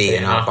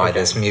beaten up by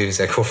this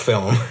music or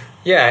film.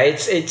 Yeah,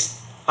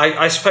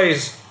 I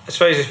suppose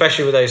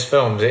especially with those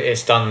films,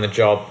 it's done the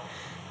job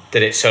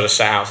that it's sort of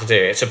set out to do.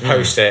 It's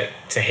supposed to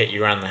hit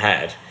you around the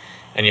head,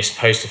 and you're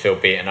supposed to feel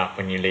beaten up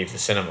when you leave the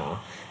cinema.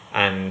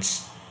 And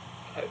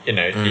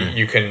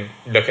you can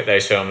look at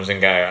those films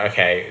and go,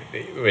 okay,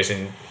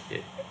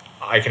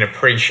 I can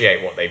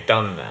appreciate what they've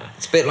done there.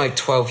 It's a bit like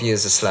 12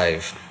 Years a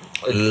Slave.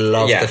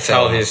 Love the 12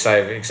 film. Years a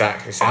Slave,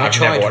 exactly. So I've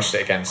never watched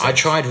it again since. I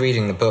tried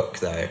reading the book,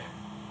 though,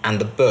 and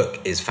the book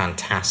is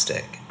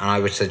fantastic, and I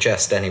would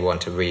suggest anyone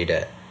to read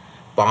it.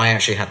 But I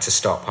actually had to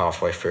stop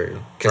halfway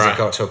through, because it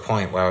got to a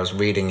point where I was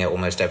reading it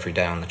almost every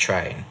day on the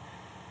train,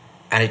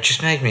 and it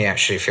just made me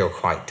actually feel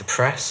quite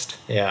depressed.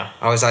 Yeah.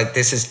 I was like,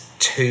 this is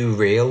too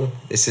real.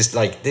 This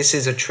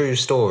is a true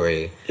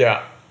story.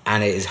 Yeah.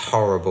 And it is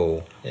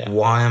horrible. Yeah.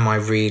 Why am I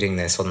reading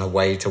this on the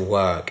way to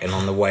work and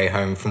on the way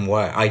home from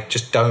work? I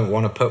just don't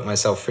want to put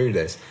myself through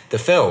this. The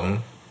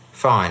film,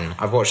 fine.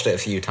 I've watched it a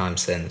few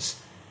times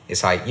since.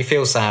 It's like, you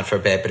feel sad for a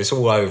bit, but it's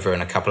all over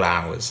in a couple of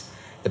hours.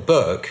 The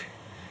book,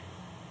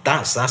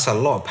 that's a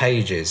lot of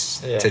pages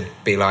to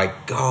be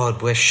like,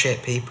 God, we're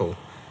shit people.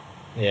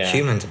 Yeah.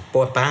 Humans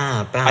are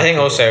bad. I think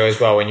people. also as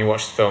well, when you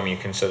watch the film, you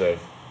can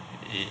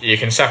you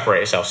can separate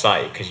yourself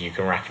slightly, because you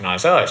can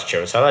recognise, oh, it's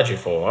Chiwetel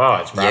Ejiofor,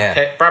 oh, it's Brad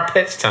Pitt. Brad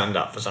Pitt's turned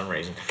up for some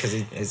reason. Because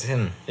it's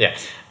him. Yeah.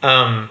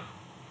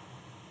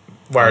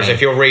 Whereas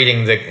if you're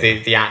reading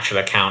the actual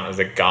account of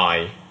the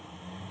guy,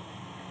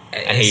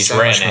 and he's so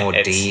written much more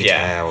it,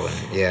 detail.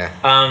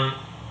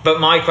 But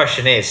my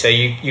question is, so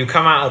you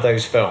come out of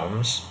those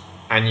films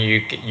and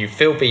you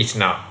feel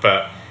beaten up,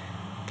 but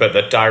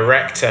the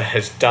director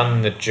has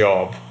done the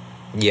job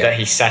that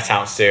he set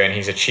out to do, and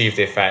he's achieved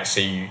the effect,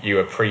 so you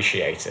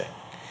appreciate it.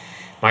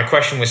 My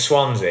question with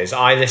Swans is,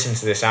 I listen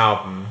to this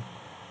album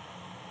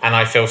and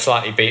I feel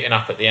slightly beaten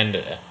up at the end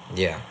of it.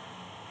 Yeah.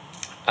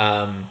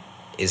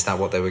 Is that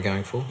what they were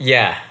going for?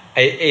 Yeah.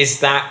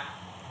 Is that...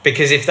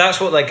 Because if that's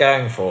what they're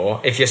going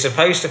for, if you're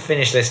supposed to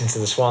finish listening to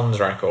the Swans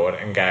record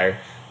and go,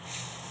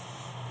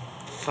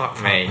 fuck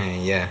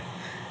me, yeah,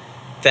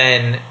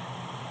 then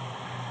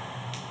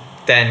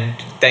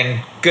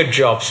good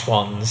job,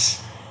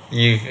 Swans.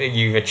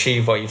 You've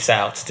achieved what you've set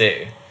out to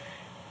do.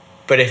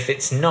 But if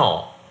it's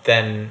not,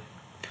 then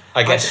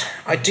I guess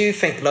I do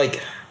think,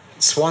 like,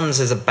 Swans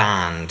as a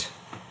band,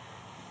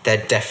 they're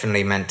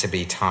definitely meant to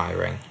be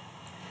tiring,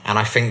 and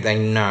I think they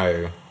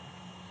know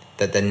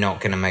that they're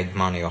not going to make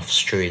money off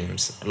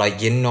streams.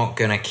 Like, you're not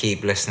going to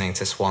keep listening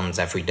to Swans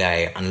every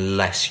day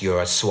unless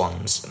you're a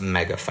Swans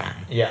mega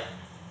fan. Yeah.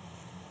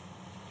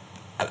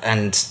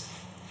 And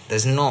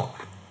there's not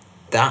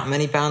that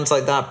many bands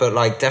like that, but,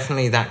 like,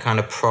 definitely that kind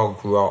of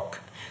prog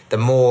rock, the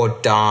more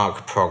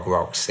dark prog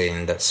rock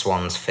scene that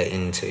Swans fit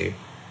into.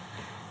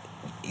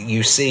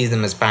 You see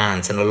them as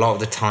bands, and a lot of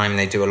the time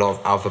they do a lot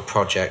of other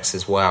projects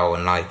as well,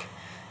 and, like,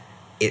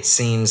 it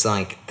seems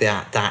like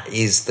that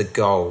is the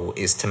goal,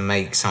 is to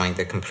make something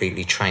that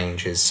completely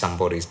changes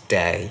somebody's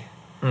day,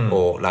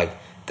 or, like,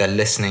 their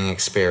listening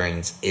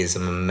experience is a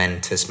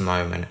momentous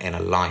moment in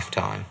a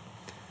lifetime.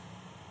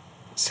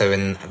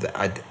 So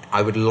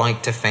I would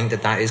like to think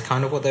that is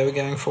kind of what they were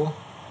going for.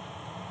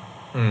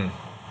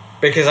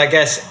 Because I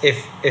guess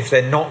if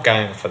they're not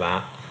going for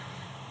that,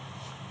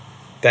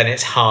 then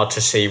it's hard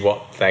to see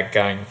what they're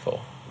going for.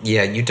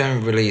 Yeah, you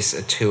don't release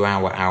a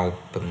 2-hour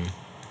album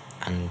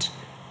and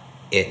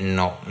it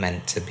not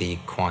meant to be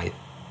quite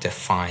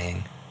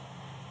defying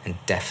and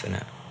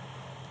definite.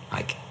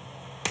 Like,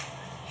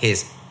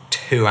 here's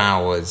 2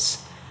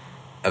 hours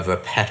of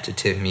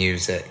repetitive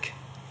music.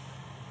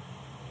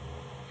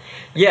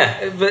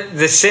 Yeah, but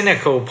the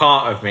cynical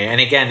part of me, and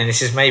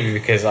this is maybe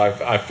because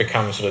I've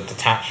become sort of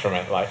detached from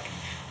it, like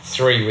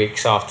 3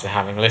 weeks after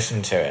having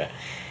listened to it,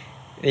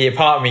 the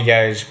part of me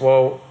goes,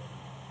 well,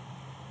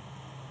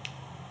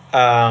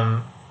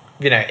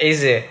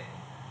 is it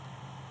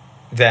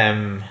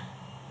them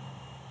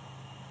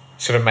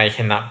sort of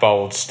making that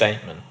bold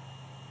statement?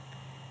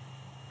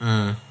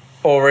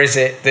 Or is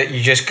it that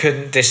you just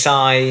couldn't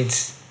decide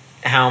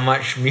how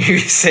much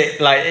music,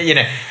 like,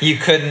 you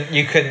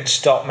couldn't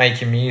stop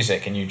making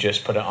music and you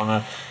just put it on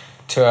a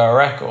 2-hour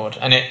record?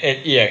 And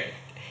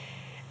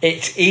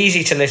it's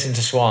easy to listen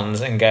to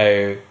Swans and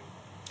go,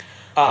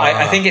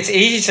 I think it's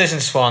easy to listen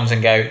to Swans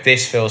and go,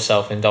 this feels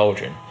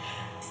self-indulgent.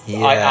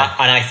 Yeah.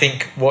 And I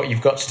think what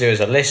you've got to do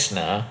as a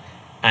listener,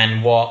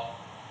 and what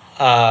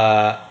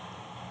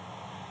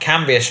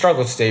can be a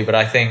struggle to do, but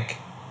I think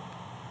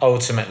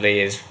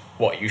ultimately is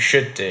what you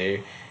should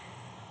do,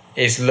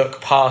 is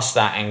look past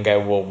that and go,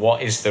 well,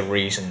 what is the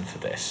reason for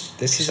this?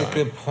 This is a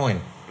good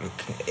point.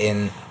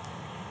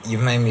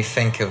 You've made me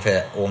think of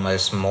it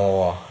almost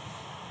more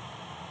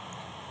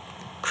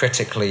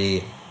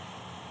critically,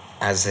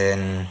 as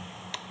in,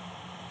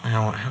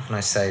 how can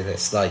I say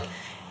this? Like,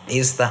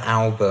 is the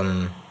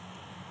album's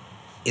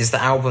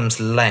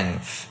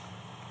length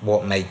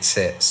what makes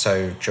it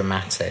so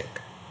dramatic?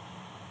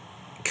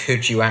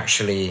 Could you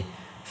actually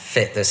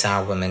fit this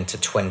album into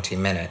 20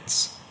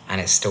 minutes and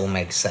it still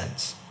makes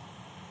sense?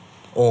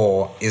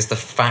 Or is the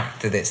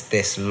fact that it's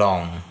this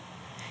long,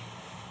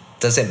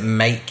 does it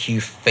make you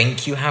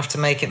think you have to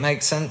make it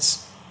make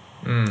sense?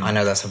 I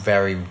know that's a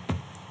very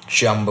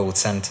jumbled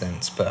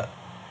sentence, but,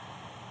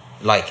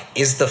 like,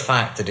 is the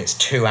fact that it's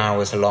 2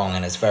 hours long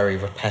and it's very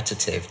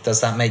repetitive,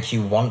 does that make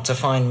you want to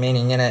find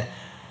meaning in it?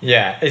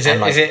 Yeah, Does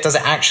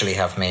it actually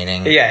have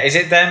meaning? Yeah, is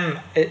it them?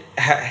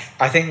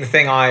 I think the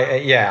thing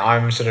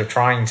I'm sort of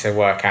trying to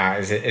work out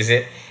is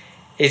it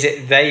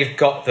they've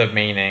got the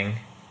meaning,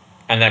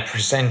 and they're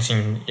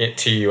presenting it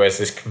to you as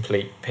this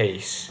complete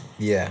piece.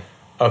 Yeah.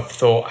 Of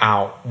thought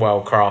out,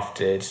 well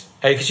crafted.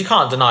 Because you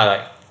can't deny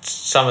like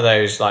some of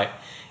those like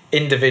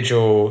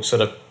individual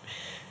sort of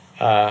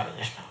I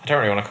don't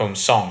really want to call them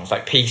songs,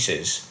 like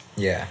pieces.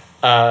 Yeah.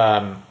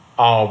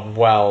 Are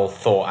well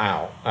thought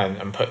out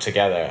and put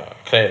together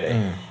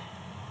clearly,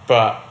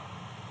 but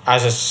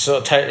as a sort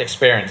of total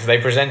experience, they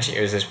present it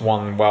as this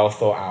one well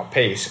thought out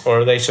piece, or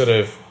are they sort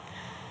of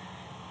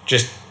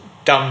just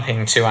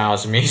dumping 2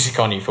 hours of music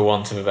on you, for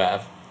want of a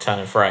better turn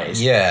of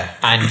phrase? Yeah.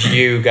 And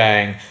you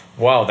going,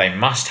 well, they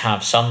must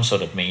have some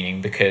sort of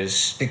meaning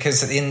because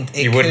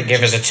you wouldn't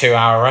give us a 2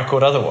 hour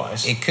record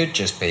otherwise. It could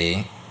just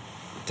be,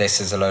 this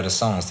is a load of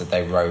songs that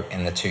they wrote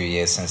in the 2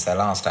 years since their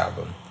last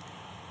album.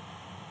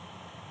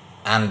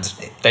 And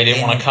they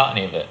didn't want to cut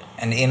any of it.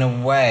 And in a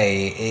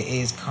way, it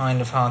is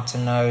kind of hard to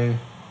know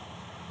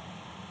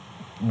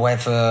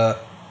whether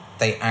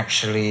they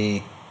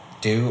actually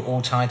do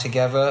all tie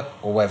together,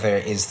 or whether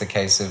it is the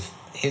case of,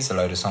 here's a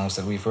load of songs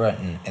that we've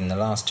written in the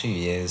last 2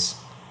 years,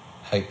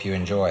 hope you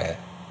enjoy it.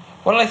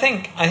 Well, I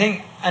think by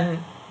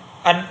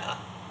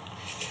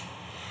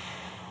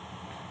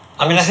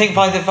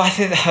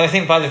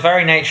the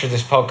very nature of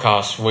this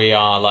podcast, we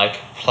are like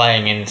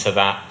playing into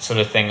that sort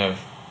of thing of,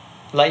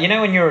 like, you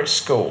know, when you're at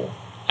school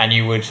and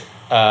you would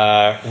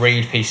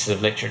read pieces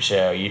of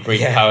literature, you'd read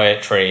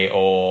poetry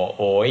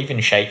or even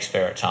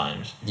Shakespeare at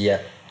times.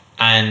 Yeah.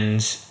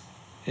 And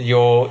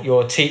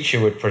your teacher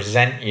would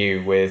present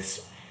you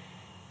with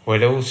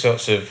all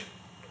sorts of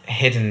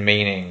hidden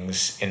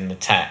meanings in the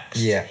text.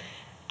 Yeah.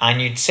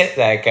 And you'd sit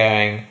there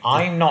going,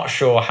 I'm not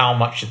sure how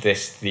much of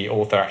this the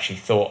author actually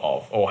thought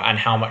of, and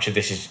how much of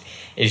this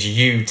is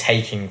you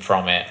taking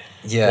from it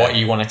what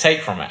you want to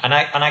take from it. And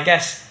I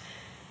guess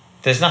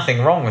there's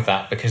nothing wrong with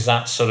that, because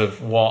that's sort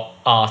of what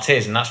art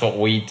is, and that's what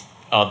we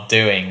are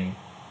doing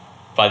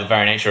by the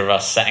very nature of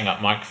us setting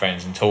up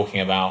microphones and talking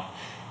about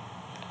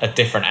a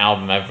different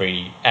album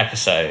every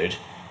episode,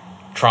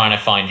 trying to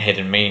find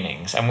hidden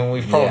meanings. And when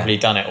we've probably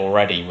done it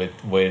already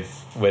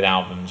with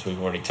albums we've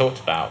already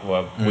talked about,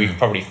 where we've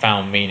probably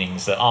found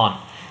meanings that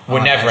were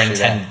never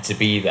intended to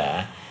be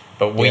there,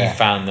 but we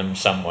found them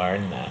somewhere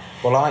in there.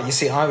 Well, I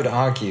would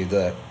argue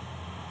that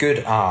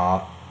good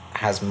art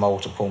has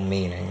multiple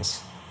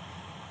meanings,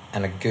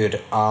 and a good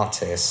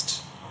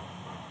artist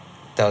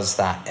does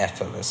that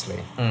effortlessly.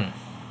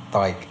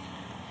 Like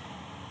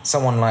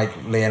someone like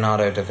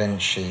Leonardo da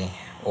Vinci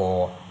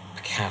or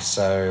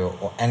Picasso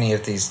or any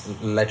of these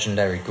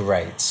legendary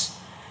greats,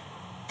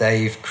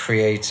 they've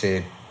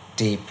created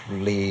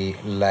deeply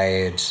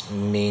layered,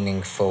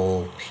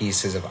 meaningful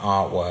pieces of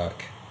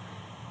artwork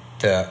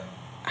that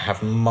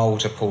have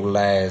multiple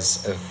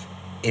layers of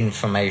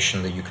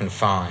information that you can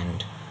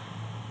find,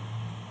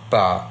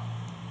 but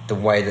the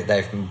way that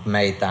they've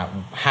made that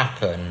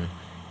happen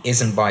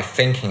isn't by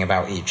thinking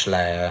about each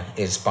layer,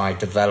 is by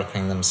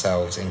developing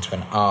themselves into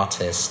an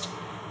artist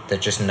that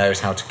just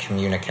knows how to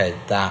communicate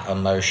that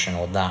emotion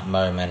or that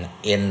moment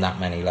in that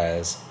many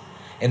layers.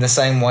 In the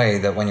same way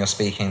that when you're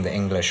speaking the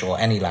English or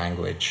any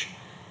language,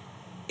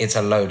 it's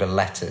a load of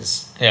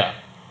letters. Yeah.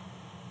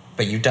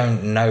 But you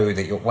don't know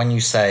that when you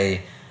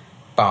say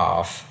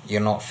bath,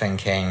 you're not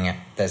thinking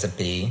there's a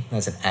B,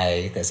 there's an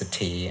A, there's a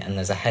T, and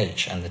there's a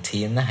H, and the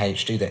T and the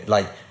H do that.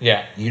 Like,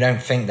 you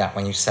don't think that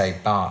when you say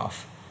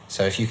bath.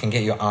 So if you can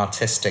get your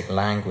artistic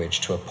language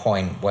to a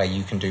point where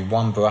you can do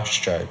one brush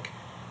stroke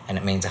and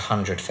it means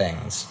 100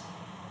 things,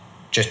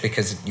 just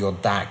because you're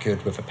that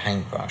good with a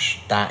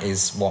paintbrush, that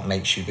is what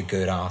makes you the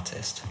good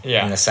artist.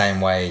 Yeah. In the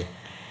same way,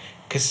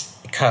 because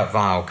Kurt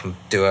Weill can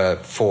do a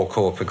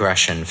 4-chord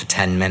progression for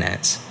 10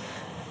 minutes,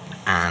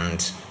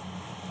 and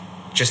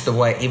just the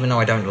way, even though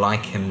I don't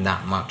like him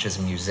that much as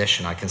a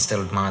musician, I can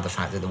still admire the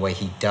fact that the way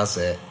he does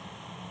it,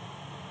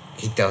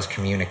 he does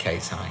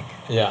communicate something.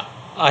 Yeah,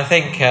 I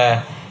think,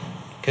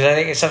 because I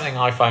think it's something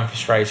I find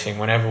frustrating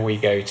whenever we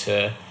go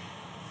to,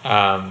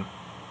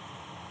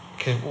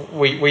 because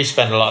we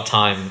spend a lot of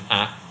time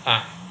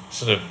at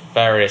sort of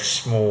various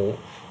small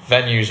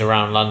venues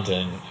around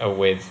London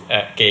with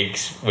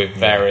gigs with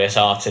various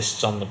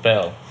artists on the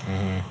bill.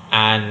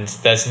 And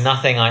there's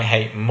nothing I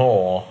hate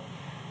more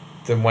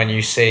than when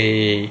you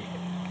see,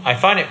 I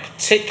find it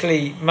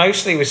particularly,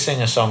 mostly with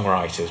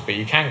singer-songwriters, but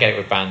you can get it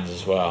with bands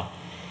as well,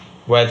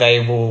 where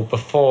they will,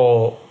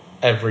 before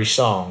every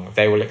song,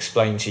 they will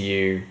explain to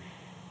you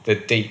the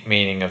deep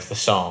meaning of the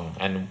song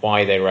and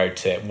why they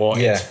wrote it, what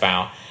it's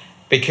about,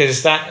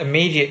 because that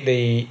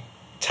immediately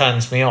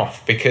turns me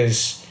off,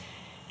 because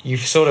you've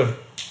sort of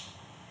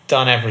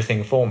done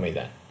everything for me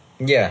then.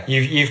 Yeah.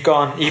 You've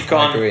gone,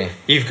 I agree.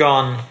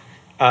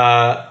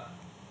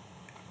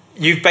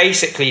 You've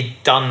basically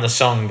done the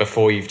song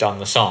before you've done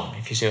the song,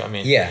 if you see what I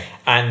mean. Yeah.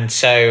 And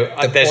so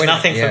there's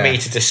nothing for me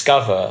to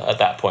discover at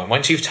that point.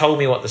 Once you've told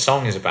me what the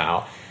song is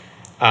about,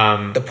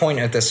 The point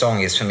of the song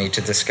is for me to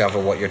discover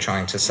what you're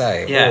trying to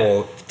say,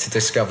 or to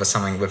discover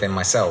something within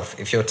myself.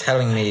 If you're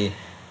telling me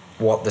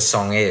what the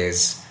song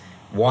is,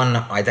 one,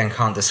 I then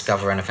can't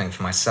discover anything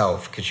for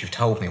myself because you've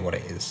told me what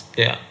it is.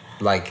 Yeah.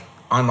 Like,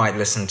 I might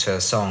listen to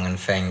a song and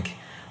think,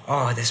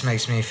 oh, this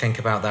makes me think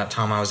about that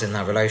time I was in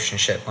that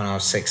relationship when I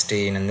was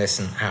 16 and this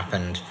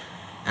happened.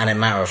 And in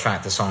matter of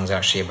fact, the song's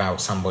actually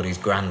about somebody's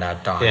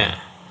granddad dying. Yeah.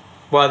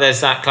 Well, there's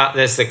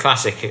there's the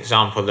classic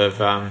example of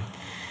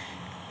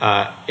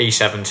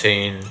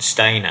E17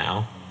 Stay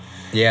Now.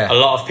 Yeah. A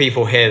lot of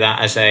people hear that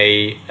as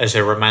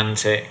a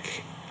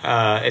romantic,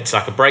 it's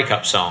like a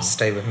breakup song.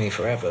 Stay with me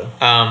forever.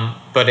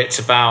 But it's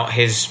about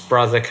his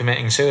brother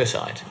committing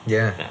suicide.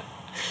 Yeah.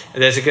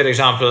 There's a good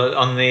example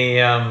on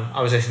the.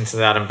 I was listening to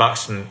the Adam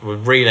Buxton. We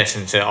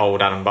re-listened to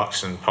old Adam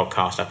Buxton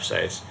podcast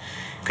episodes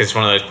because it's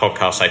one of those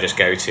podcasts I just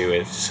go to.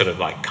 It's sort of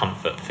like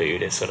comfort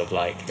food. It's sort of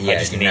like I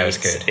just need. It's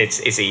good.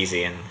 It's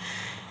easy and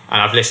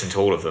I've listened to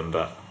all of them,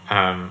 but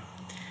I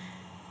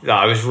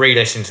was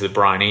re-listening to the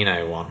Brian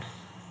Eno one,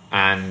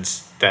 and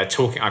they're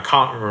talking. I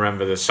can't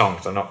remember the song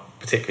because I'm not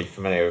particularly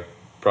familiar with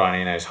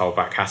Brian Eno's whole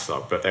back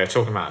catalogue, but they were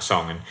talking about a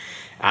song, and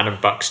Adam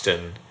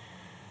Buxton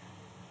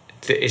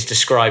is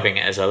describing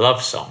it as a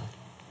love song.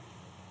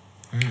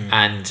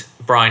 And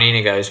Brian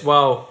Eno goes,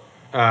 well,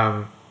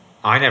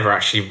 I never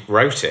actually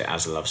wrote it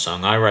as a love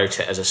song. I wrote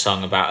it as a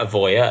song about a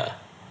voyeur,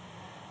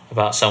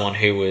 about someone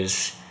who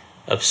was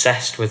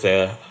obsessed with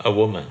a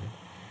woman.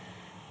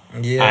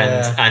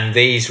 Yeah. And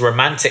these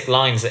romantic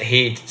lines that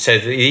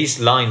these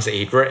lines that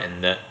he'd written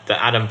that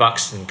Adam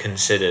Buxton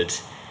considered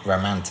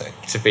romantic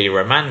to be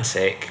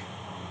romantic,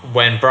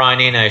 when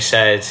Brian Eno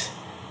said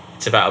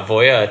it's about a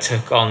voyeur,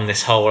 took on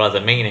this whole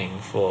other meaning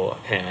for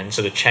him and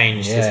sort of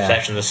changed his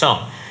perception of the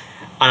song.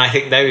 And I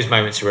think those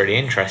moments are really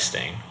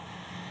interesting.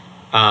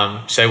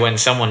 So when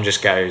someone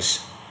just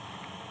goes,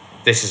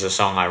 this is a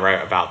song I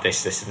wrote about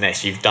this, this and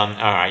this, you've done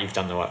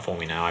the work for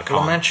me now. I can't.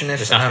 Well, imagine if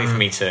there's nothing for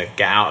me to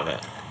get out of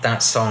it.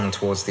 That song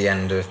towards the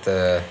end of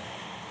the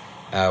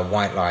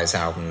White Lies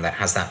album that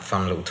has that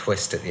fun little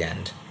twist at the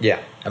end. Yeah.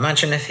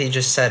 Imagine if he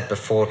just said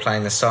before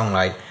playing the song,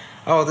 like,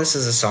 oh, this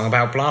is a song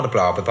about blah, blah,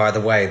 blah, but by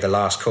the way, the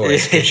last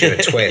chorus gives you a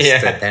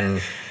twist that then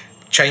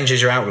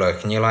changes your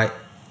outlook, and you're like,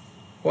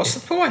 what's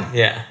the point?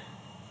 Yeah.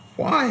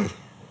 Why?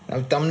 I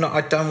don't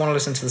want to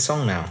listen to the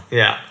song now.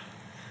 Yeah.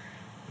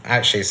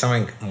 Actually,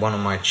 something one of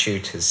my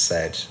tutors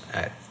said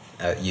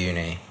at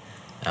uni,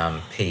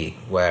 Pete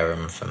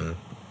Wareham from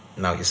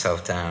Melt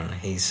Yourself Down,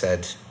 he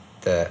said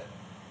that,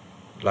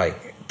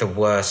 like, the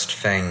worst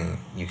thing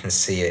you can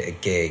see at a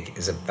gig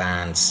is a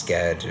band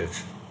scared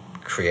of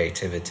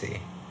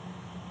creativity.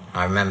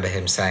 I remember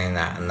him saying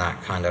that, and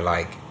that kind of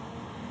like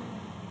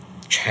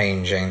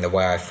changing the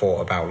way I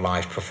thought about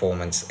live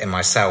performance in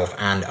myself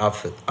and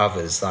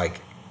others,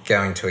 like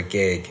going to a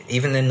gig,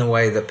 even in the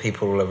way that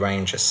people will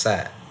arrange a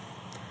set.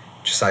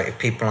 Just like if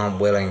people aren't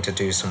willing to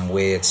do some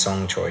weird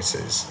song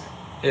choices,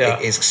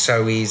 it's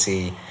so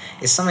easy.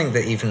 It's something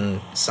that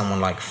even someone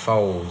like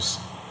Foals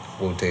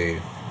will do.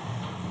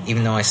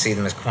 Even though I see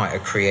them as quite a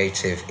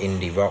creative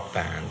indie rock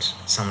band,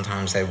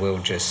 sometimes they will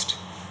just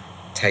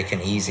take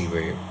an easy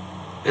route.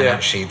 And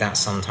actually, that's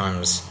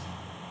sometimes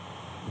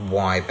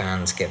why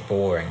bands get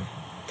boring.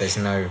 There's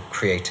no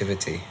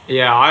creativity.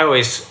 Yeah, I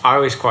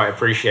always quite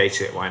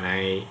appreciate it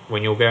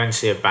when you'll go and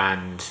see a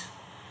band.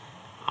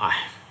 I'm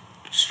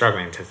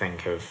struggling to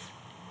think of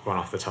one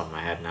off the top of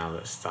my head now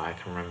that I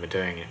can remember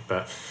doing it,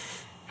 but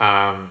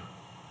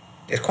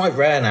it's quite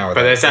rare nowadays.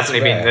 But there's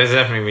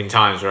definitely been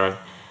times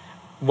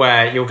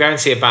where you'll go and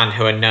see a band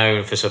who are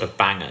known for sort of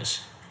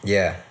bangers.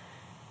 Yeah,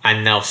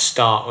 and they'll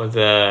start with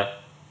a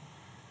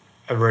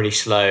really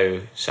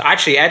slow. So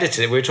actually, Editors.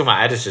 We were talking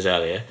about Editors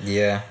earlier.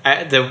 Yeah.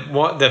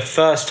 The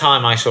first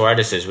time I saw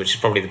Editors, which is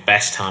probably the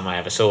best time I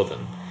ever saw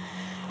them,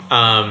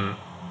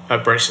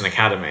 at Brixton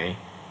Academy.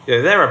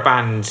 They're a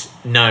band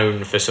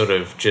known for sort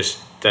of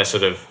just their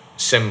sort of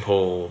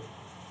simple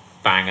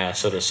banger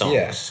sort of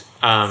songs.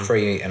 Yeah.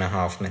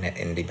 3.5 minute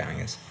indie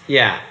bangers.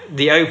 Yeah.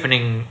 The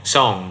opening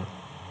song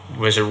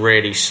was a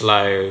really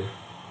slow,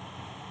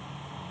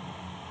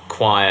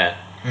 quiet,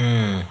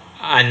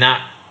 and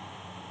that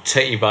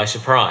took you by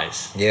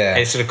surprise. Yeah.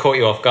 It sort of caught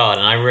you off guard,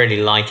 and I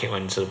really like it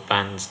when sort of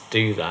bands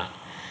do that.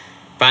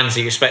 Bands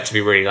that you expect to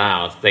be really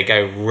loud, they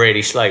go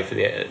really slow for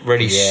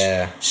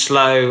the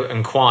slow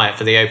and quiet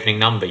for the opening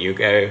number.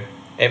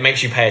 It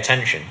makes you pay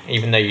attention,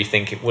 even though you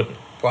think it wouldn't.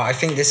 Well, I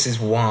think this is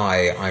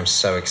why I'm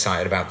so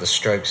excited about the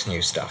Strokes'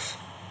 new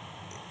stuff.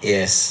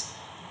 Is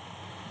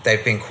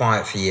they've been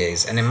quiet for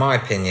years, and in my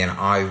opinion,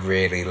 I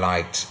really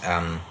liked.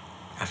 I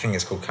think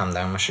it's called "Come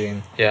Down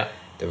Machine." Yeah.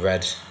 The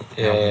red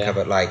album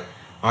cover. Like,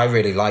 I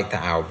really liked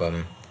that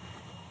album,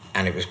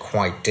 and it was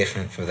quite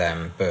different for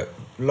them. But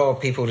a lot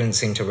of people didn't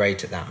seem to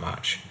rate it that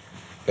much.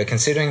 But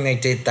considering they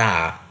did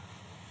that,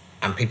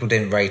 and people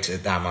didn't rate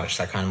it that much,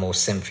 that kind of more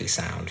synthy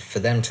sound, for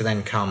them to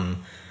then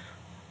come,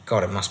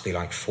 God, it must be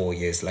like 4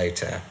 years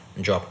later,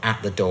 and drop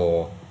At the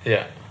Door.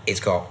 Yeah.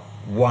 It's got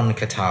one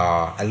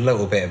guitar, a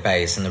little bit of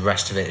bass, and the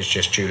rest of it is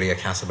just Julia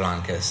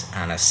Casablancas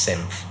and a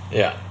synth.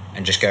 Yeah.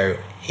 and just go,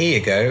 here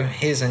you go,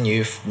 here's a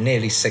new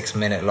nearly 6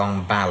 minute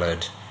long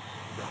ballad.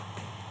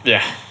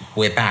 Yeah.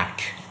 We're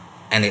back.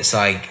 And it's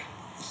like,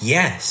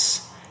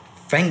 yes,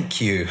 thank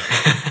you.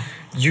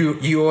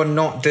 You are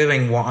not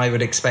doing what I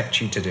would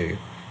expect you to do.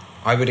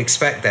 I would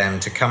expect them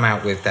to come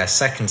out with their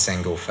second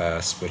single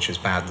first, which was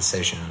Bad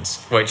Decisions.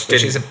 Which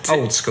is an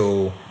old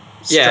school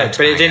Yeah,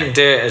 but it didn't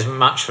do it as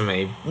much for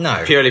me.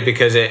 No. Purely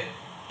because it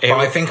but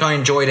I think I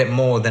enjoyed it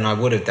more than I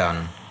would have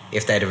done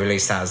if they'd have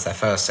released that as their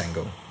first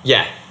single.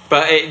 Yeah,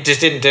 but it just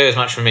didn't do as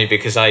much for me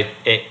because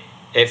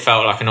it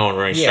felt like an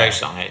ordinary Strokes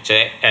song.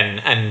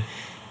 And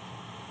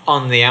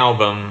on the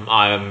album,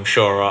 I'm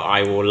sure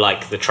I will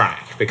like the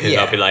track because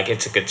I'll be like,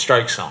 it's a good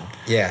Strokes song.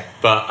 Yeah.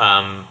 But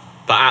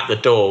At the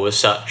Door was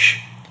such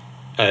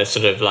a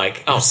sort of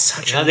like,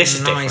 such a this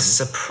is nice different.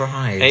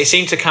 surprise. And it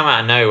seemed to come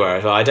out of nowhere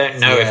as well. I don't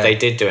know if they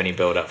did do any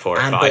build up for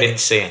it, but I didn't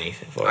see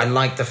anything for it. I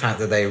like the fact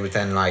that they were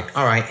then like,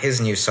 all right,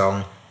 here's a new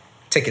song.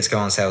 Tickets go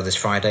on sale this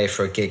Friday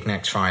for a gig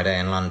next Friday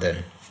in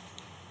London.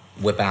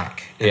 We're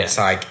back. And it's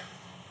like,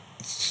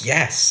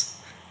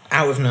 yes,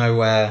 out of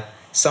nowhere,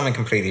 something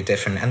completely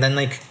different. And then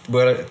they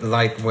were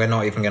like, we're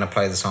not even going to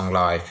play the song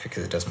live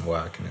because it doesn't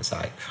work. And it's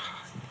like,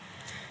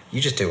 you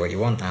just do what you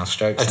want now,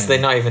 Strokes. Did they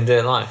not even do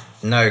it live?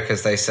 No,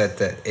 because they said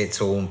that it's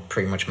all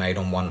pretty much made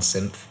on one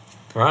synth.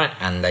 Right.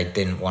 And they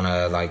didn't want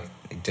to like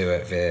do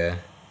it via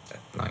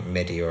like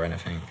MIDI or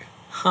anything.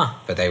 Huh.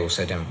 But they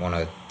also didn't want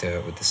to do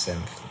it with the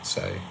synth.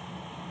 So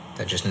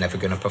they're just never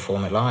going to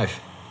perform it live.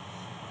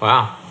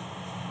 Wow.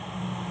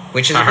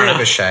 Which is a bit of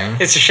a shame.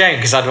 It's a shame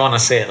because I'd want to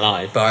see it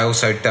live. But I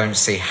also don't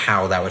see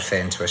how that would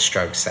fit into a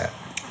Strokes set.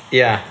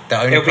 Yeah.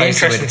 It'll be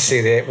interesting to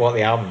see what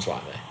the album's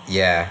like there.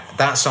 Yeah.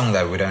 That song,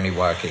 though, would only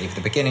work at either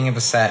the beginning of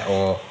a set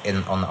or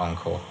on the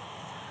encore.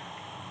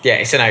 Yeah,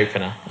 it's an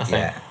opener, I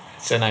think. Yeah.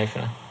 It's an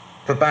opener.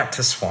 But back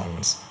to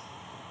Swans.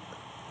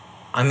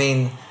 I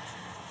mean,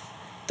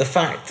 the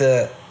fact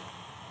that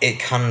it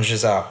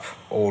conjures up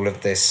all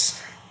of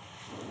this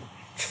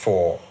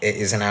thought, it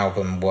is an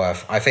album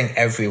worth... I think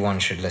everyone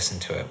should listen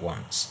to it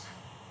once.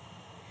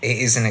 It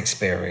is an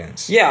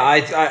experience. Yeah,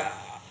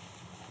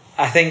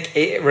 I think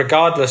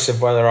regardless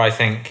of whether I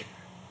think...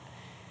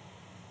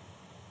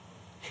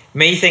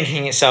 Me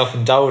thinking it's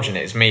self-indulgent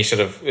is me sort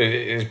of...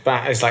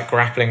 It's like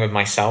grappling with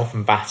myself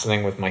and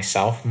battling with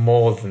myself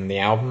more than the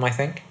album, I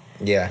think.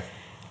 Yeah.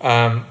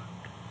 I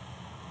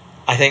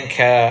think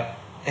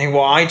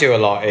what I do a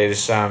lot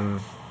is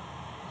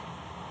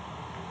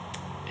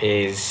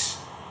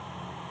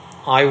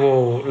I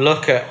will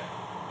look at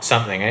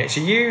something, and it's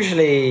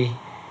usually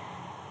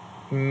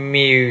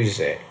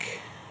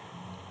music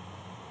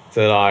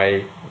that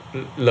I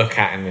look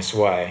at in this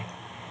way.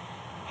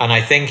 And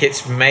I think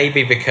it's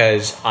maybe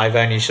because I've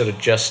only sort of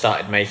just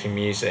started making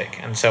music,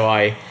 and so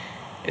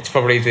it's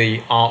probably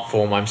the art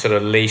form I'm sort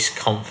of least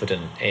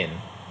confident in,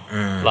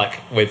 like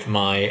with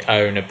my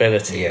own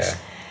abilities. Yeah.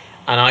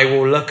 And I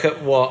will look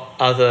at what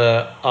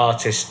other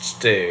artists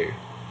do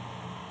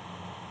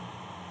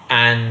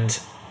and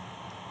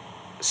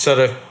sort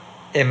of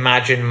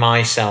imagine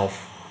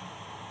myself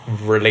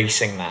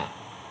releasing that.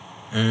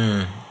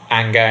 And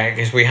going,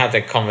 because we had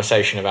the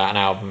conversation about an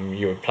album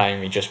you were playing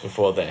me just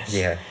before this.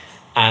 Yeah.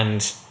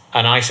 And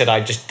I said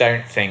I just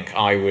don't think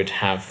I would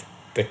have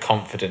the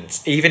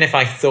confidence, even if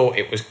I thought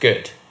it was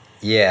good.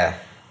 Yeah.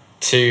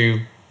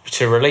 To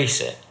release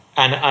it.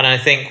 And I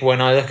think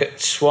when I look at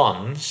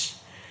Swans,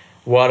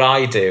 what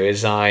I do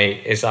is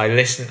I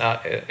listen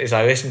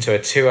to a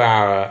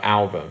 2-hour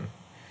album,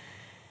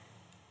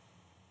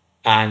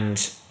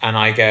 and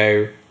I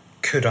go,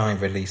 could I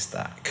release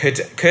that?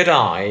 Could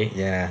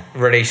I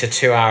release a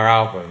 2-hour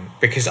album?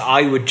 Because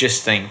I would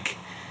just think,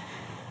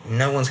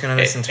 no one's going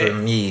to listen to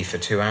me for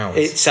 2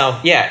 hours.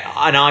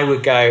 And I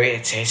would go,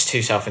 it's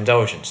too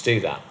self-indulgent to do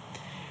that.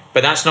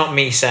 But that's not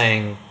me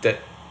saying that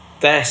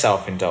they're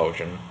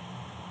self-indulgent,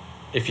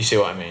 if you see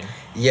what I mean.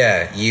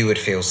 Yeah, you would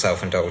feel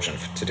self-indulgent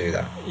to do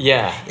that.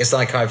 Yeah. It's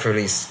like I've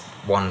released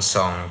one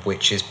song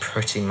which is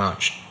pretty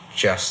much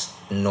just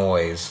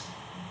noise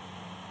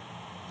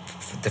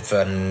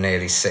for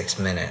nearly 6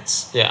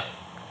 minutes. Yeah.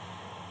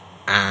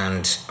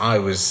 And I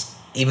was,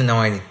 even though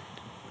I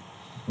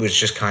was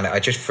just kind of, I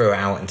just threw it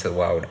out into the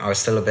world, I was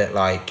still a bit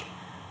like,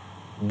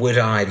 would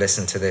I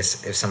listen to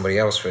this if somebody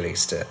else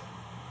released it?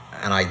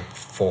 And I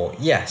thought,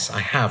 yes,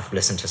 I have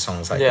listened to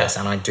songs like this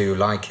and I do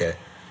like it.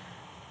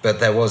 But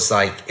there was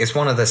like, it's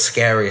one of the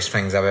scariest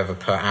things I've ever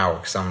put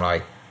out, because I'm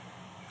like,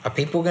 are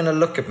people going to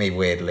look at me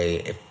weirdly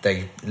if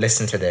they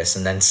listen to this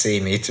and then see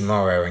me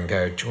tomorrow and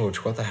go, George,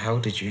 what the hell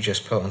did you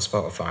just put on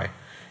Spotify?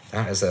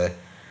 That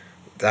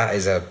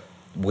is a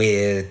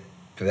weird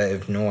bit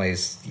of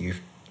noise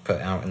you've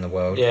put out in the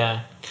world.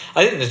 Yeah.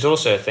 I think there's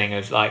also a thing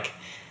of like,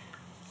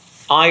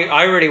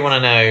 I really want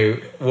to know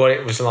what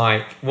it's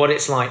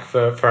like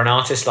for an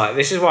artist like,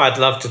 this is why I'd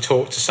love to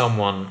talk to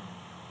someone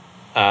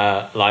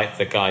like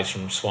the guys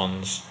from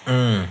Swans,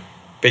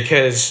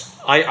 because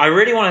I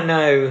really want to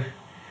know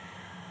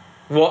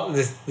what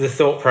the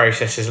thought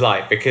process is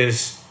like,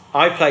 because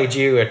I played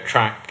you a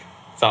track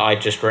that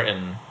I'd just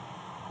written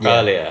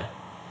earlier,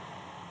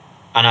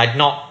 and I'd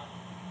not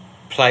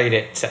played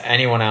it to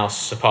anyone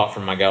else apart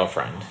from my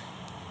girlfriend,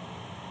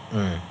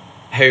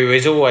 who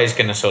is always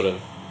going to sort of...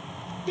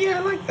 Yeah,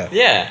 I like that.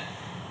 Yeah.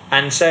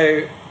 And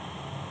so...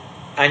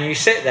 And you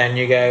sit there and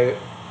you go...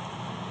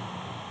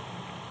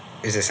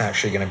 Is this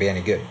actually going to be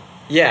any good?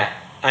 Yeah.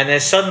 And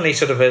there's suddenly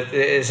sort of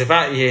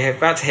you're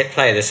about to hit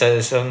play, there's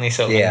suddenly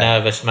sort of a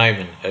nervous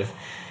moment of...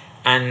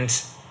 And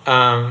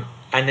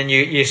then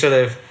you sort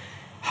of...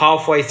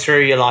 Halfway through,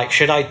 you're like,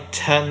 should I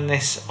turn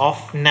this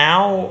off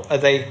now? Are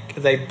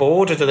they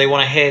bored, or do they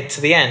want to hear to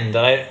the end?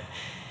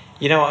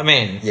 You know what I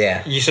mean?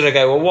 Yeah. You sort of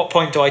go, well, what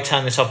point do I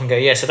turn this off and go,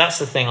 yeah, so that's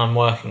the thing I'm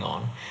working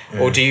on?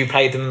 Or do you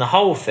play them the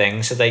whole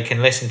thing so they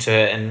can listen to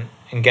it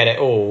and get it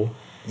all?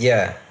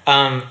 Yeah.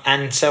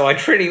 And so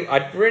I'd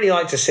really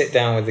like to sit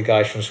down with the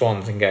guys from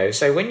Swans and go,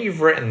 so when you've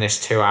written this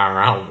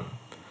 2-hour album,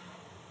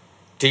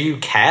 do you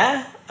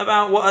care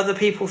about what other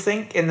people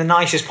think, in the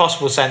nicest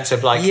possible sense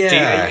of, like,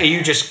 are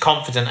you just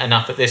confident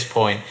enough at this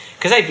point,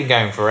 because they've been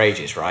going for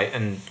ages, right?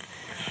 And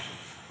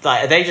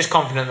like, are they just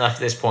confident enough at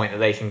this point that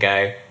they can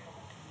go,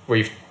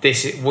 we've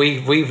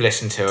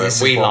listened to it,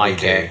 we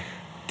like it,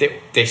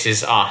 this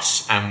is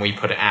us, and we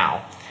put it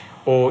out?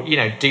 Or, you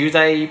know, do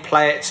they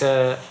play it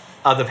to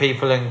other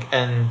people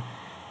and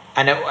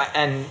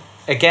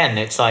again,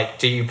 it's like,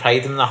 do you play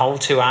them the whole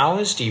 2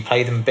 hours? Do you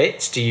play them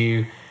bits?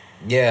 You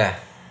know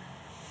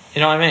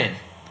what I mean?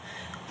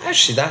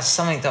 Actually, that's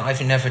something that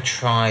I've never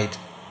tried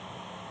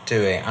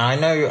doing. I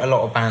know a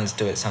lot of bands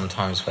do it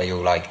sometimes, where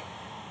you'll, like,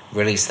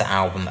 release the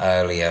album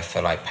earlier for,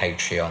 like,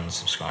 Patreon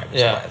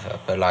subscribers or whatever.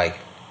 But,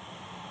 like,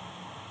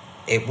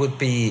 it would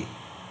be...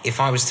 If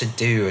I was to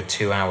do a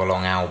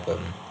 2-hour-long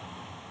album,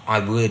 I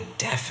would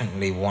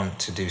definitely want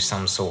to do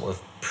some sort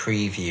of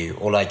preview,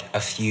 or, like,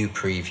 a few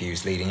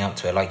previews leading up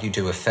to it. Like you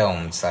do a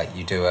film. It's like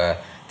you do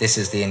this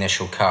is the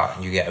initial cut,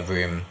 and you get a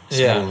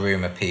small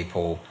room of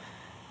people,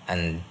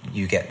 and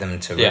you get them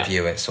to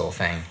review it, sort of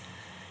thing.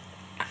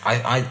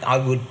 I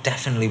would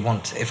definitely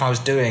want to, if I was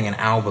doing an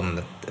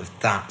album of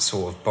that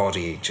sort of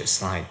body,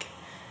 just like,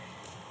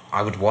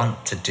 I would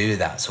want to do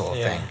that sort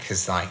of thing,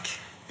 because, like...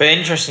 But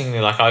interestingly,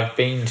 like, I've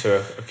been to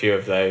a few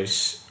of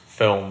those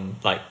film,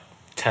 like,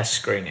 test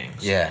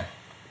screenings. Yeah,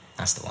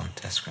 that's the one,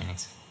 test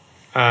screenings.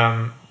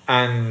 And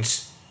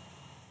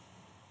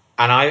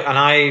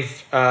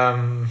I've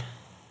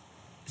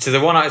so the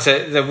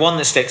one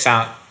that sticks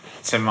out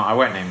to I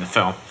won't name the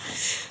film,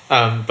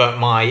 but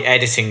my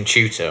editing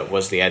tutor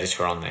was the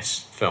editor on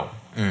this film.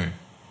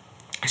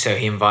 So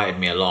he invited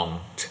me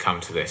along to come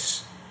to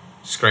this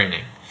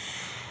screening,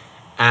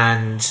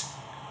 and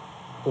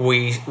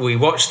we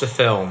watched the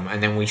film,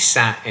 and then we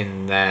sat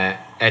in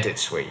their edit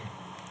suite,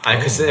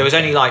 because there was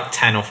only like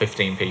 10 or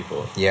 15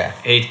 people. Yeah,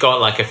 he'd got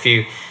like a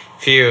few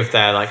of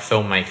their, like,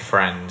 filmmaker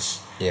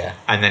friends. Yeah,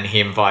 and then he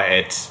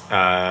invited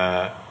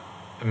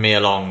me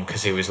along,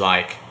 because he was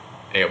like,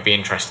 it would be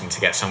interesting to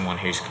get someone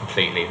who's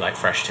completely, like,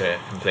 fresh to it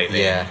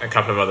completely. Yeah. A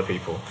couple of other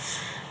people,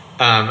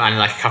 and,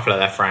 like, a couple of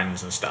their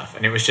friends and stuff.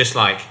 And it was just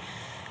like,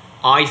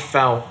 I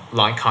felt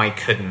like I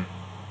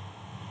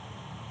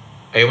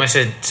almost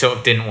sort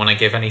of didn't want to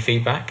give any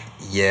feedback.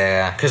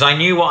 Yeah. Because I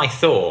knew what I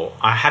thought.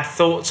 I had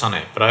thoughts on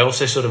it, but I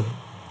also sort of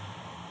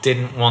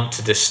didn't want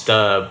to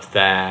disturb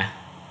their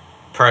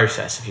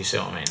process, if you see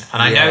what I mean.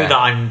 And I know that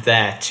I'm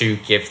there to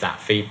give that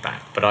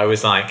feedback, but I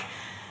was like,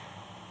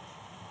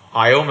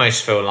 I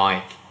almost feel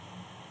like,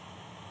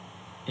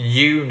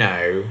 you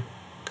know,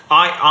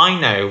 I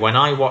know when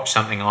I watch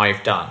something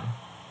I've done,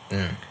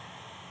 and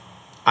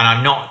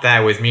I'm not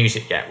there with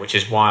music yet, which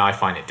is why I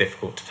find it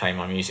difficult to play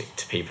my music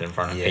to people in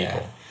front of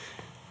people.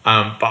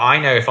 But I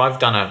know if I've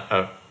done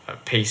a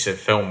piece of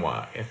film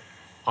work,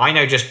 I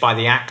know just by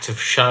the act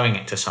of showing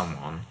it to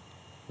someone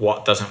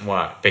what doesn't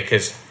work,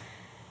 because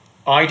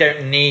I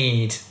don't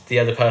need the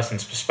other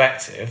person's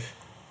perspective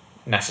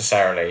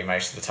necessarily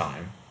most of the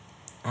time.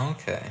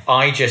 Okay.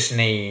 I just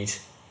need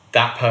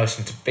that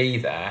person to be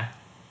there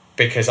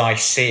because I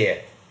see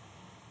it.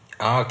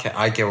 Okay,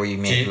 I get what you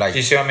mean. Do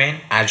you see what I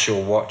mean? As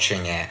you're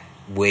watching it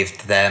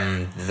with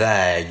them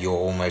there, you're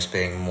almost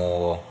being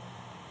more...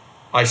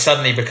 I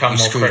suddenly become more...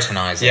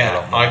 scrutinise it a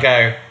lot more. I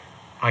go,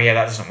 oh yeah,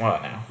 that doesn't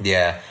work now.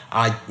 Yeah,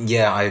 I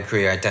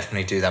agree. I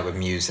definitely do that with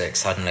music.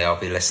 Suddenly I'll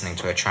be listening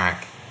to a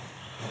track,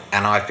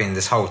 and I've been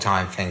this whole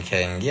time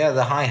thinking, yeah,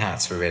 the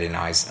hi-hats were really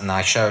nice. And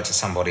I show it to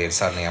somebody, and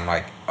suddenly I'm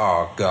like,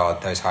 oh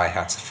God, those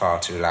hi-hats are far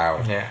too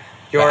loud. Yeah.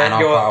 And I'll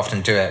quite often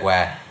do it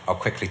where I'll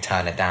quickly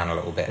turn it down a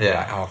little bit. And be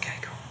like, oh, okay,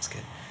 cool, that's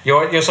good.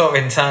 Your sort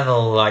of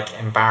internal, like,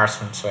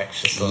 embarrassment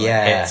switch just sort of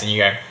hits, and you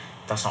go,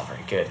 that's not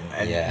very good.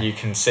 And you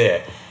can see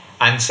it.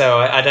 And so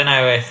I don't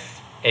know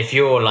if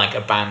you're like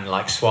a band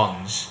like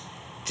Swans,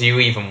 do you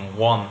even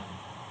want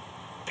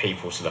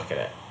people to look at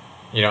it?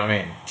 You know what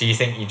I mean? Do you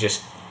think you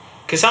just...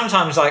 Because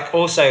sometimes, like,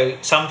 also,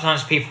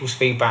 sometimes people's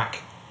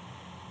feedback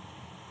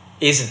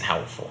isn't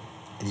helpful.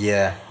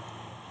 Yeah.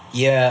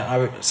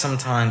 Yeah,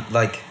 sometimes,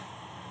 like,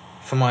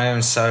 for my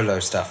own solo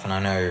stuff, and I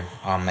know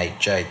our mate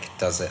Jake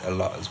does it a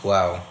lot as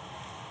well,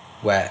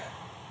 where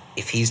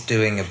if he's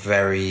doing a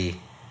very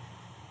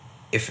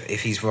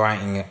if he's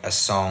writing a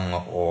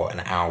song or an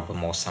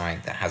album or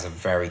something that has a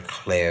very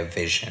clear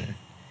vision,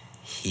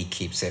 he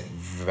keeps it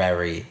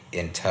very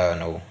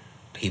internal.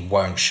 He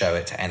won't show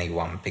it to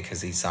anyone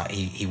because he's like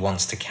he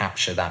wants to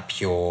capture that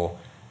pure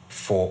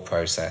thought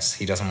process.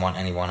 He doesn't want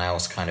anyone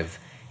else kind of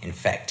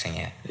infecting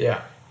it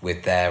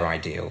with their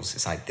ideals.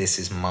 It's like, this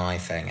is my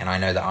thing. And I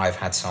know that I've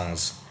had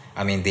songs,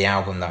 I mean, the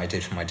album that I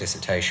did for my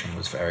dissertation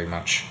was very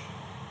much,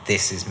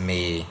 this is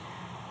me.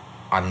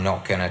 I'm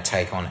not going to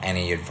take on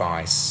any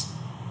advice.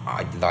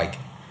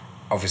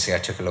 Obviously I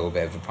took a little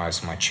bit of advice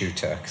from my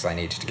tutor because I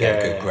needed to get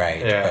a good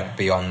grade. But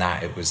beyond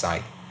that, it was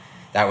like,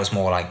 that was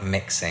more like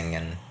mixing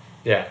and...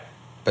 Yeah.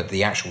 But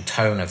the actual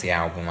tone of the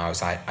album, I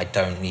was like, I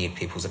don't need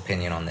people's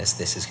opinion on this.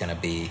 This is going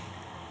to be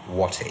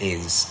what it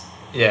is.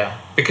 Yeah,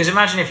 because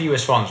imagine if you were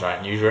Swans, right,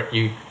 and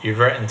you'd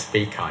written To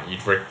Be Kind,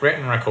 you'd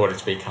written and recorded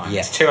To Be Kind.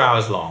 Yeah. It's 2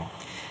 hours long,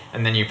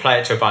 and then you play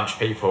it to a bunch of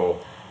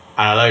people,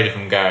 and a load of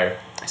them go,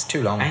 It's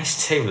too long.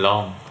 It's too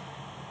long.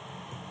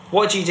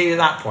 What do you do at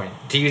that point?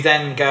 Do you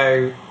then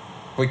go...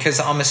 Because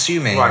I'm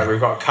assuming... Right, we've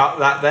got to cut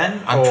that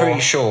then? I'm pretty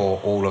sure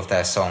all of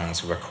their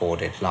songs were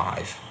recorded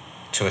live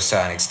to a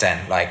certain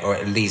extent, like, or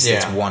at least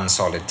it's one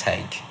solid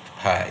take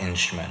per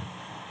instrument.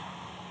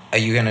 Are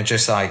you going to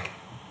just, like,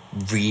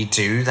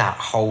 redo that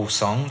whole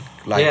song?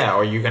 Like, yeah,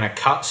 or are you going to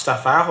cut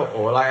stuff out?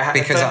 Or like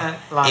because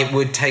it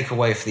would take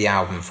away for the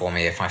album for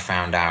me if I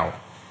found out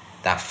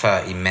that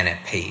 30-minute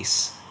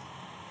piece.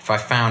 If I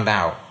found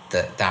out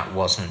that that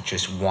wasn't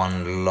just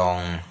one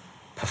long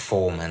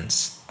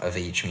performance of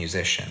each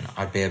musician,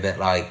 I'd be a bit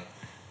like,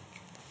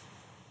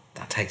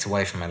 that takes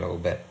away from it a little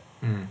bit.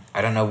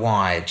 I don't know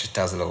why, it just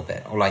does a little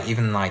bit. Or like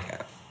even like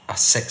a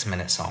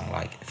 6-minute song,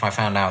 like if I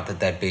found out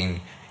that they'd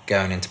been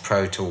going into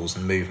Pro Tools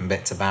and moving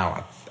bits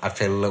about, I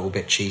feel a little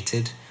bit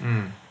cheated.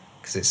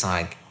 Because it's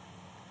like,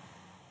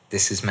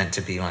 this is meant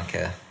to be like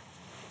an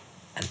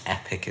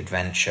epic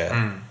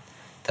adventure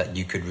that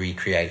you could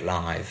recreate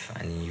live,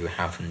 and you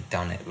haven't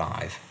done it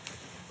live.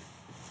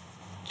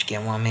 Do you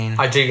get what I mean?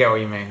 I do get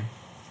what you mean.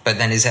 But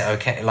then is it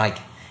okay? Like,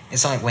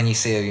 it's like when you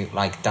see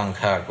like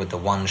Dunkirk with the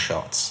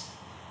one-shots.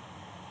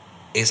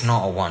 It's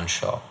not a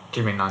one-shot.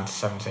 Do you mean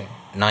 1917?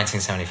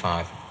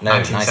 1975. No,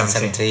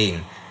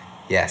 1917.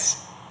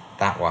 Yes,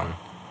 that one.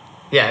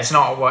 Yeah, it's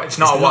not a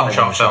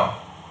one-shot film.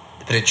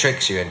 But it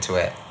tricks you into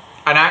it.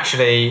 And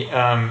actually,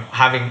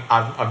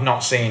 I've not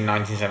seen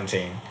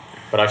 1917,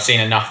 but I've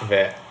seen enough of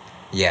it.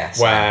 Yes.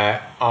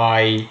 Where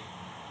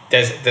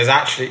there's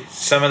actually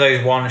some of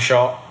those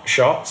one-shot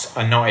shots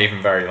are not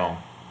even very long.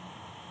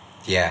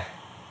 Yeah.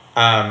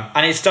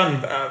 And it's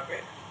done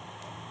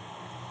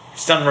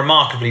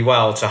remarkably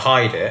well to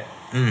hide it.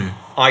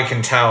 I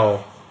can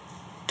tell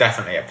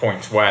definitely at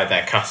points where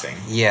they're cutting.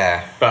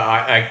 Yeah.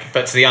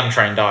 But to the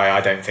untrained eye,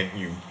 I don't think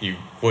you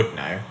would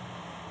know.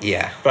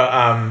 Yeah.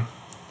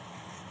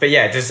 But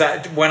yeah, does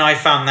that, when I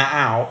found that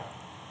out,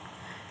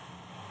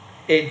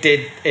 it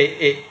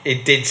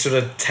did sort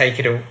of take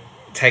a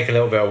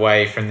little bit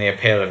away from the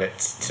appeal of it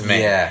to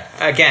me. Yeah.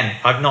 Again,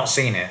 I've not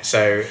seen it,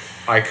 so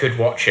I could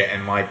watch it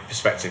and my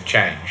perspective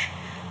change.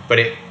 But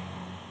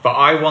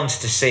I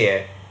wanted to see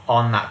it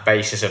on that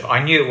basis of,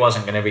 I knew it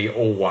wasn't going to be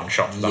all one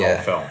shot for the whole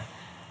film.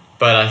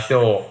 But I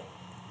thought,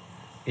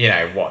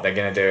 they're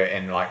going to do it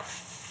in like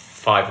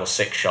 5 or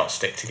 6 shots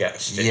stitched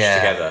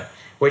together.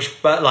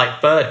 But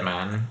like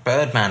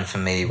Birdman for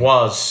me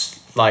was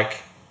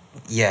like,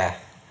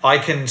 I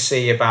can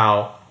see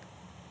about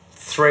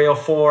 3 or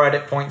 4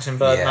 edit points in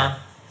Birdman,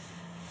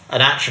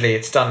 and actually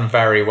it's done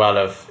very well.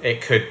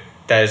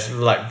 There's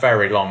like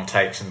very long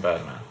takes in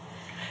Birdman.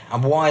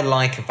 And what I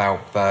like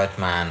about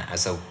Birdman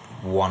as a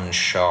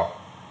one-shot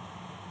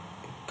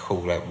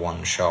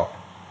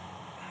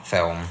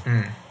film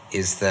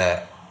is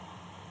that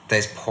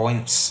there's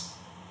points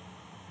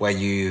where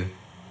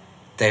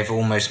they've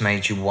almost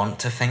made you want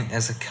to think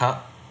there's a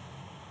cut,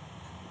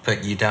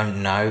 but you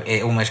don't know.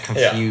 It almost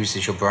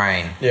confuses your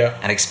brain. Yeah.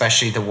 And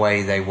especially the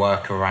way they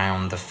work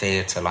around the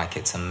theatre like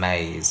it's a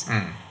maze.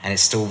 And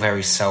it's still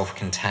very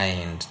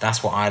self-contained.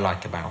 That's what I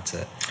like about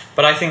it.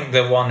 But I think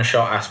the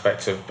one-shot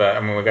aspect of...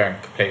 we're going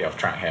completely off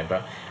track here,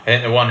 but I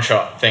think the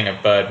one-shot thing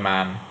of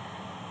Birdman,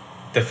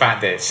 the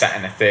fact that it's set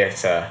in a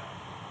theatre,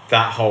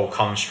 that whole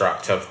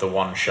construct of the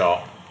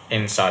one-shot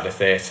inside a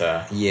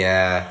theatre...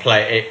 Yeah.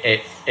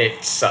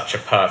 It's such a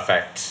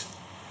perfect...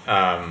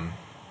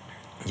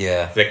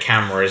 The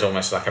camera is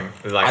almost like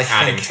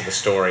adding to the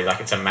story, like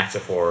it's a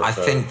metaphor. I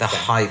think the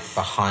hype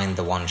behind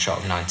the one shot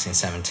of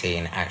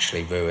 1917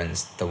 actually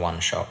ruins the one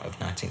shot of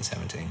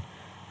 1917.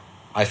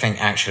 I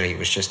think actually it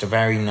was just a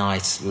very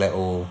nice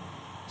little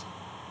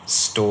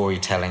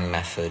storytelling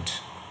method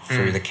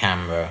through the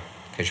camera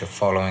because you're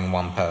following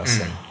one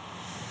person.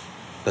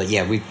 But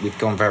yeah, we've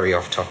gone very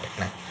off topic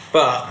now.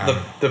 But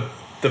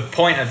the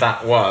point of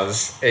that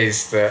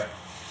is that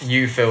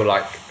you feel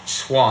like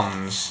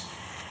Swans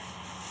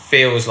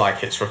feels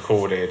like it's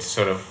recorded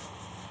sort of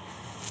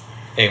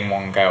in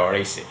one go, or at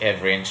least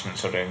every instrument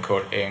sort of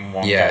in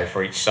one go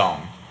for each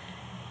song.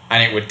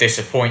 And it would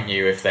disappoint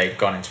you if they'd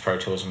gone into Pro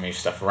Tools and moved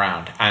stuff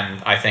around.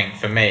 And I think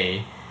for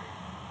me,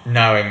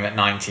 knowing that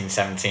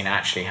 1917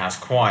 actually has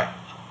quite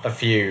a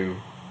few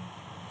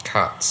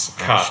cuts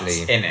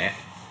actually in it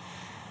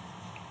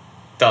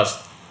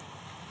does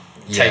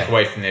take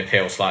away from the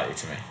appeal slightly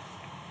to me.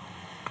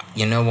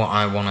 You know what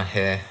I want to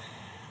hear?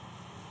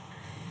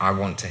 I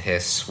want to hear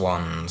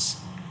Swans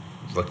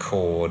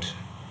record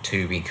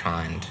To Be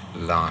Kind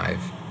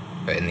live,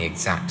 but in the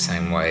exact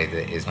same way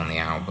that it is on the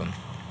album.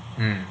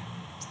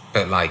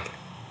 But like,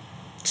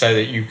 so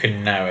that you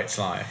can know it's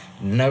live.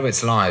 Know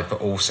it's live, but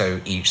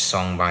also each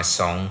song by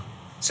song.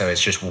 So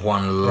it's just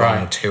one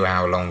long 2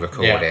 hour long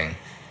recording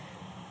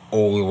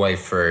all the way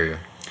through.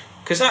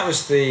 Because that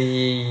was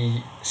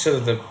the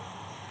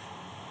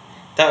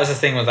that was the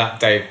thing with that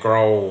Dave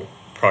Grohl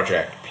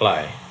project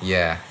Play.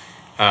 Yeah.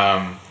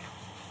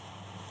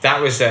 That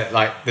was that,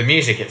 like, the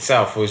music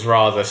itself was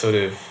rather sort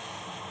of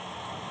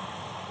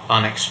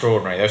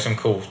unextraordinary. There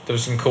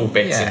was some cool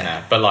bits in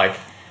there, but like,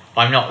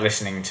 I'm not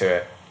listening to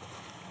it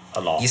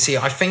a lot. You see,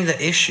 I think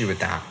the issue with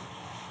that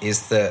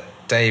is that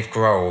Dave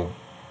Grohl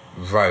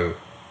wrote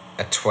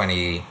a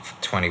 20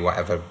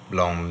 whatever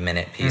long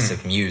minute piece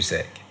of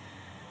music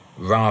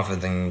rather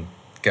than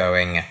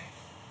going,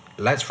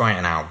 let's write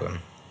an album.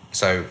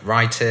 So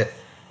write it,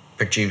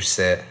 produce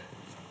it,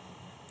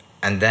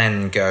 and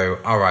then go,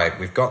 all right,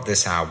 we've got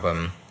this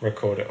album.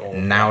 Record it all.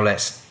 Now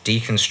let's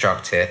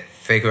deconstruct it,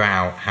 figure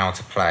out how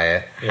to play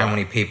it, how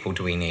many people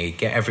do we need,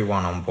 get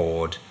everyone on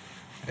board,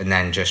 and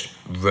then just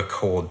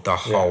record the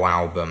whole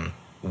album,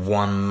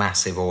 one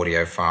massive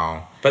audio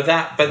file. But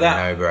that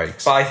no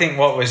breaks. But I think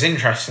what was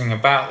interesting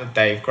about the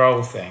Dave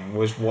Grohl thing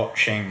was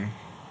watching.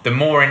 The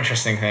more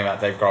interesting thing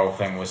about Dave Grohl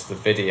thing was the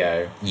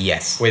video.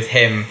 Yes. With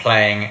him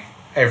playing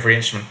every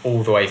instrument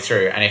all the way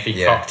through, and if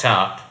he cocked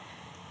up,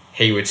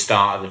 he would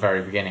start at the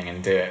very beginning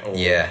and do it all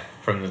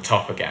from the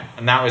top again.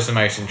 And that was the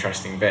most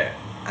interesting bit.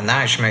 And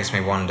that actually makes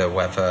me wonder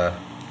whether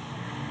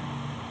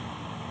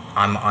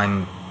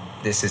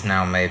this has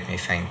now made me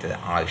think that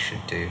I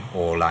should do,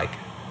 or like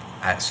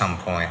at some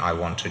point I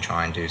want to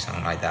try and do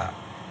something like that.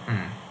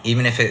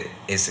 Even if it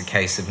is a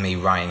case of me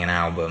writing an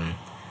album,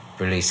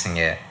 releasing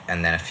it,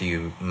 and then a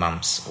few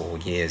months or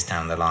years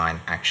down the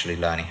line actually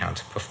learning how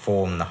to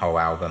perform the whole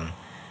album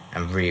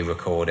and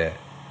re-record it,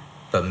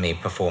 but me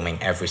performing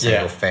every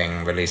single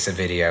thing, release a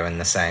video in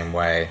the same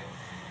way.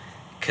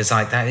 Because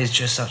like, that is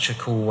just such a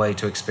cool way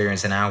to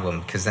experience an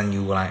album, because then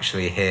you will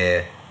actually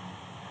hear,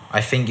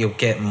 I think you'll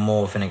get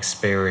more of an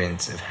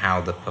experience of how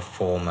the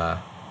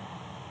performer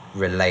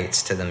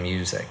relates to the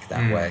music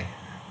that way.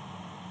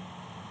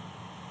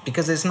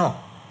 Because it's not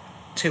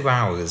 2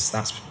 hours,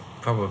 that's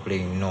probably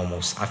normal.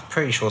 I'm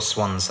pretty sure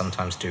Swans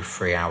sometimes do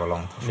 3 hour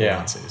long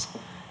performances.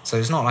 So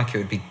it's not like it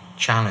would be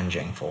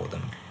challenging for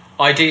them.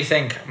 I do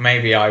think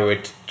maybe I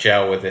would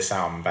gel with this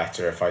album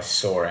better if I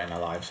saw it in a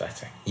live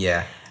setting.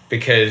 Yeah.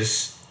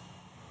 Because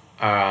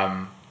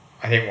I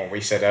think what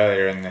we said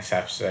earlier in this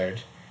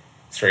episode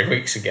 3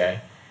 weeks ago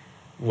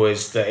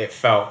was that it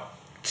felt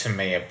to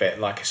me a bit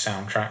like a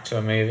soundtrack to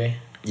a movie.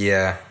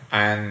 Yeah.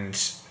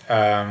 And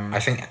I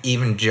think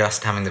even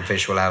just having the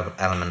visual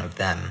element of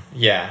them.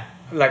 Yeah.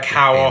 Like,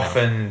 how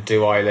often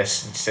do I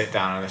sit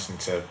down and listen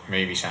to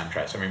movie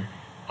soundtracks? I mean,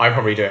 I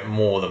probably do it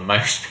more than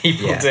most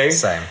people do.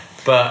 Same.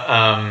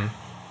 But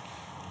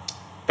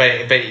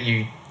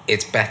you...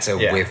 It's better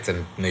with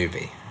the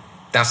movie.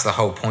 That's the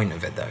whole point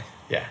of it, though.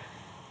 Yeah.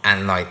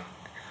 And, like,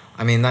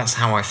 I mean, that's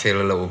how I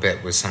feel a little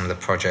bit with some of the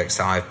projects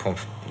that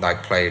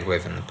I've played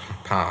with in the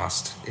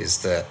past,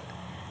 is that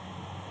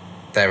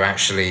they're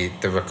actually,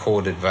 the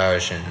recorded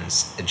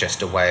versions are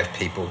just a way of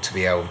people to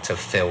be able to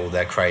fill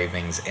their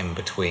cravings in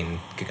between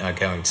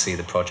going to see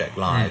the project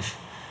live.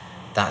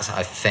 That's,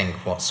 I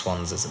think, what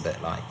Swans is a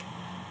bit like.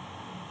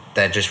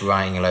 They're just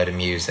writing a load of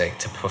music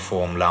to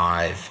perform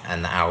live,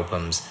 and the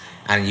albums,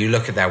 and you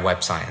look at their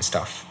website and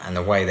stuff, and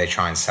the way they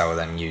try and sell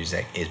their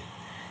music is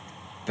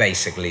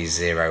basically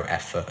zero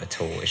effort at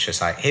all. It's just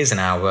like, here's an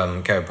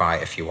album, go buy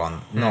it if you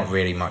want. Not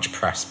really much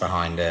press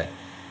behind it.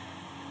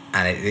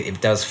 And it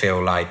does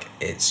feel like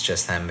it's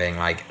just them being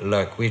like,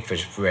 look, we've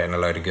just written a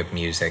load of good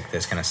music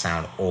that's going to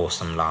sound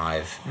awesome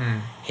live.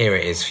 Here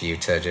it is for you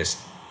to just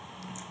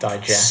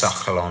digest,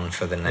 suckle on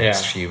for the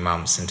next few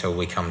months until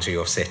we come to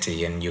your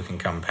city and you can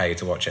come pay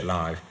to watch it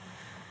live.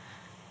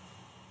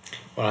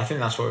 Well, I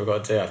think that's what we've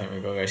got to do. I think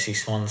we've got to go see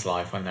Swans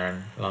live when they're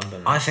in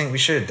London. I think we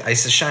should.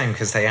 It's a shame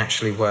because they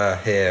actually were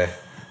here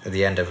at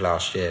the end of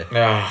last year.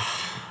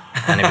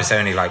 And it was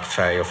only like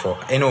 30 or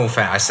 40. In all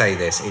fair, I say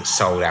this, it's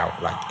sold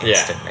out like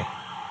instantly.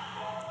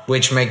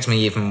 Which makes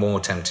me even more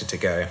tempted to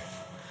go.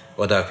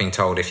 Although I've been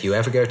told if you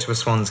ever go to a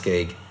Swans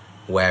gig,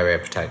 wear ear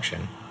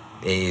protection.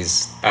 It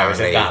is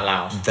apparently is it that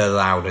loud? The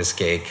loudest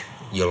gig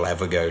you'll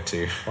ever go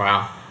to.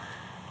 Wow.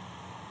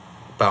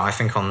 But I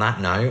think on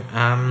that note...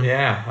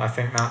 I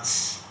think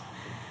that's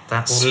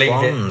we'll Swans. leave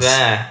it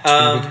there.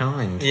 To be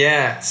kind.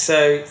 Yeah,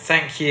 so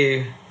thank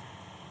you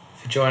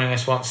for joining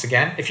us once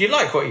again. If you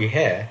like what you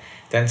hear,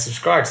 then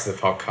subscribe to the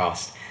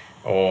podcast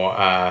or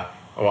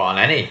on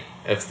any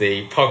of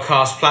the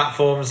podcast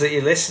platforms that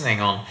you're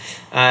listening on.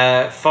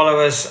 Follow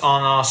us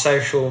on our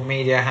social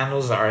media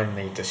handles that are in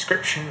the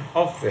description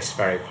of this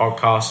very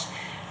podcast,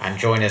 and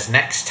join us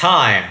next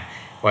time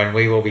when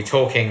we will be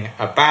talking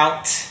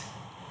about...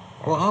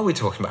 What are we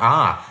talking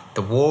about?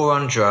 The war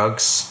on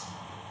drugs.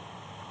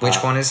 Which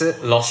one is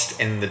it? Lost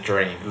in the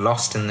Dream.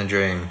 Lost in the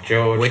Dream.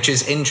 George. Which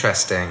is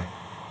interesting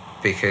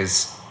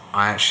because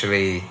I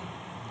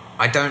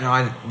don't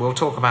know, we'll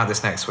talk about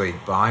this next week,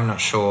 but I'm not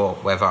sure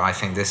whether I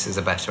think this is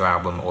a better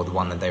album or the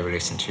one that they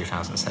released in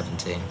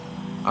 2017.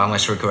 I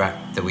almost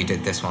regret that we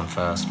did this one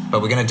first,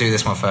 but we're going to do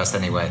this one first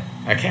anyway.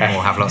 Okay. And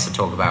we'll have lots to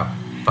talk about.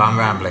 But I'm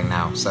rambling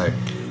now, so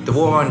The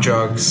War on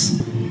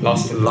Drugs,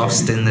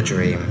 Lost in the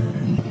Dream.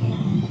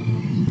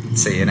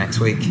 See you next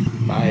week.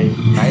 Bye.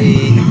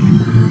 Bye.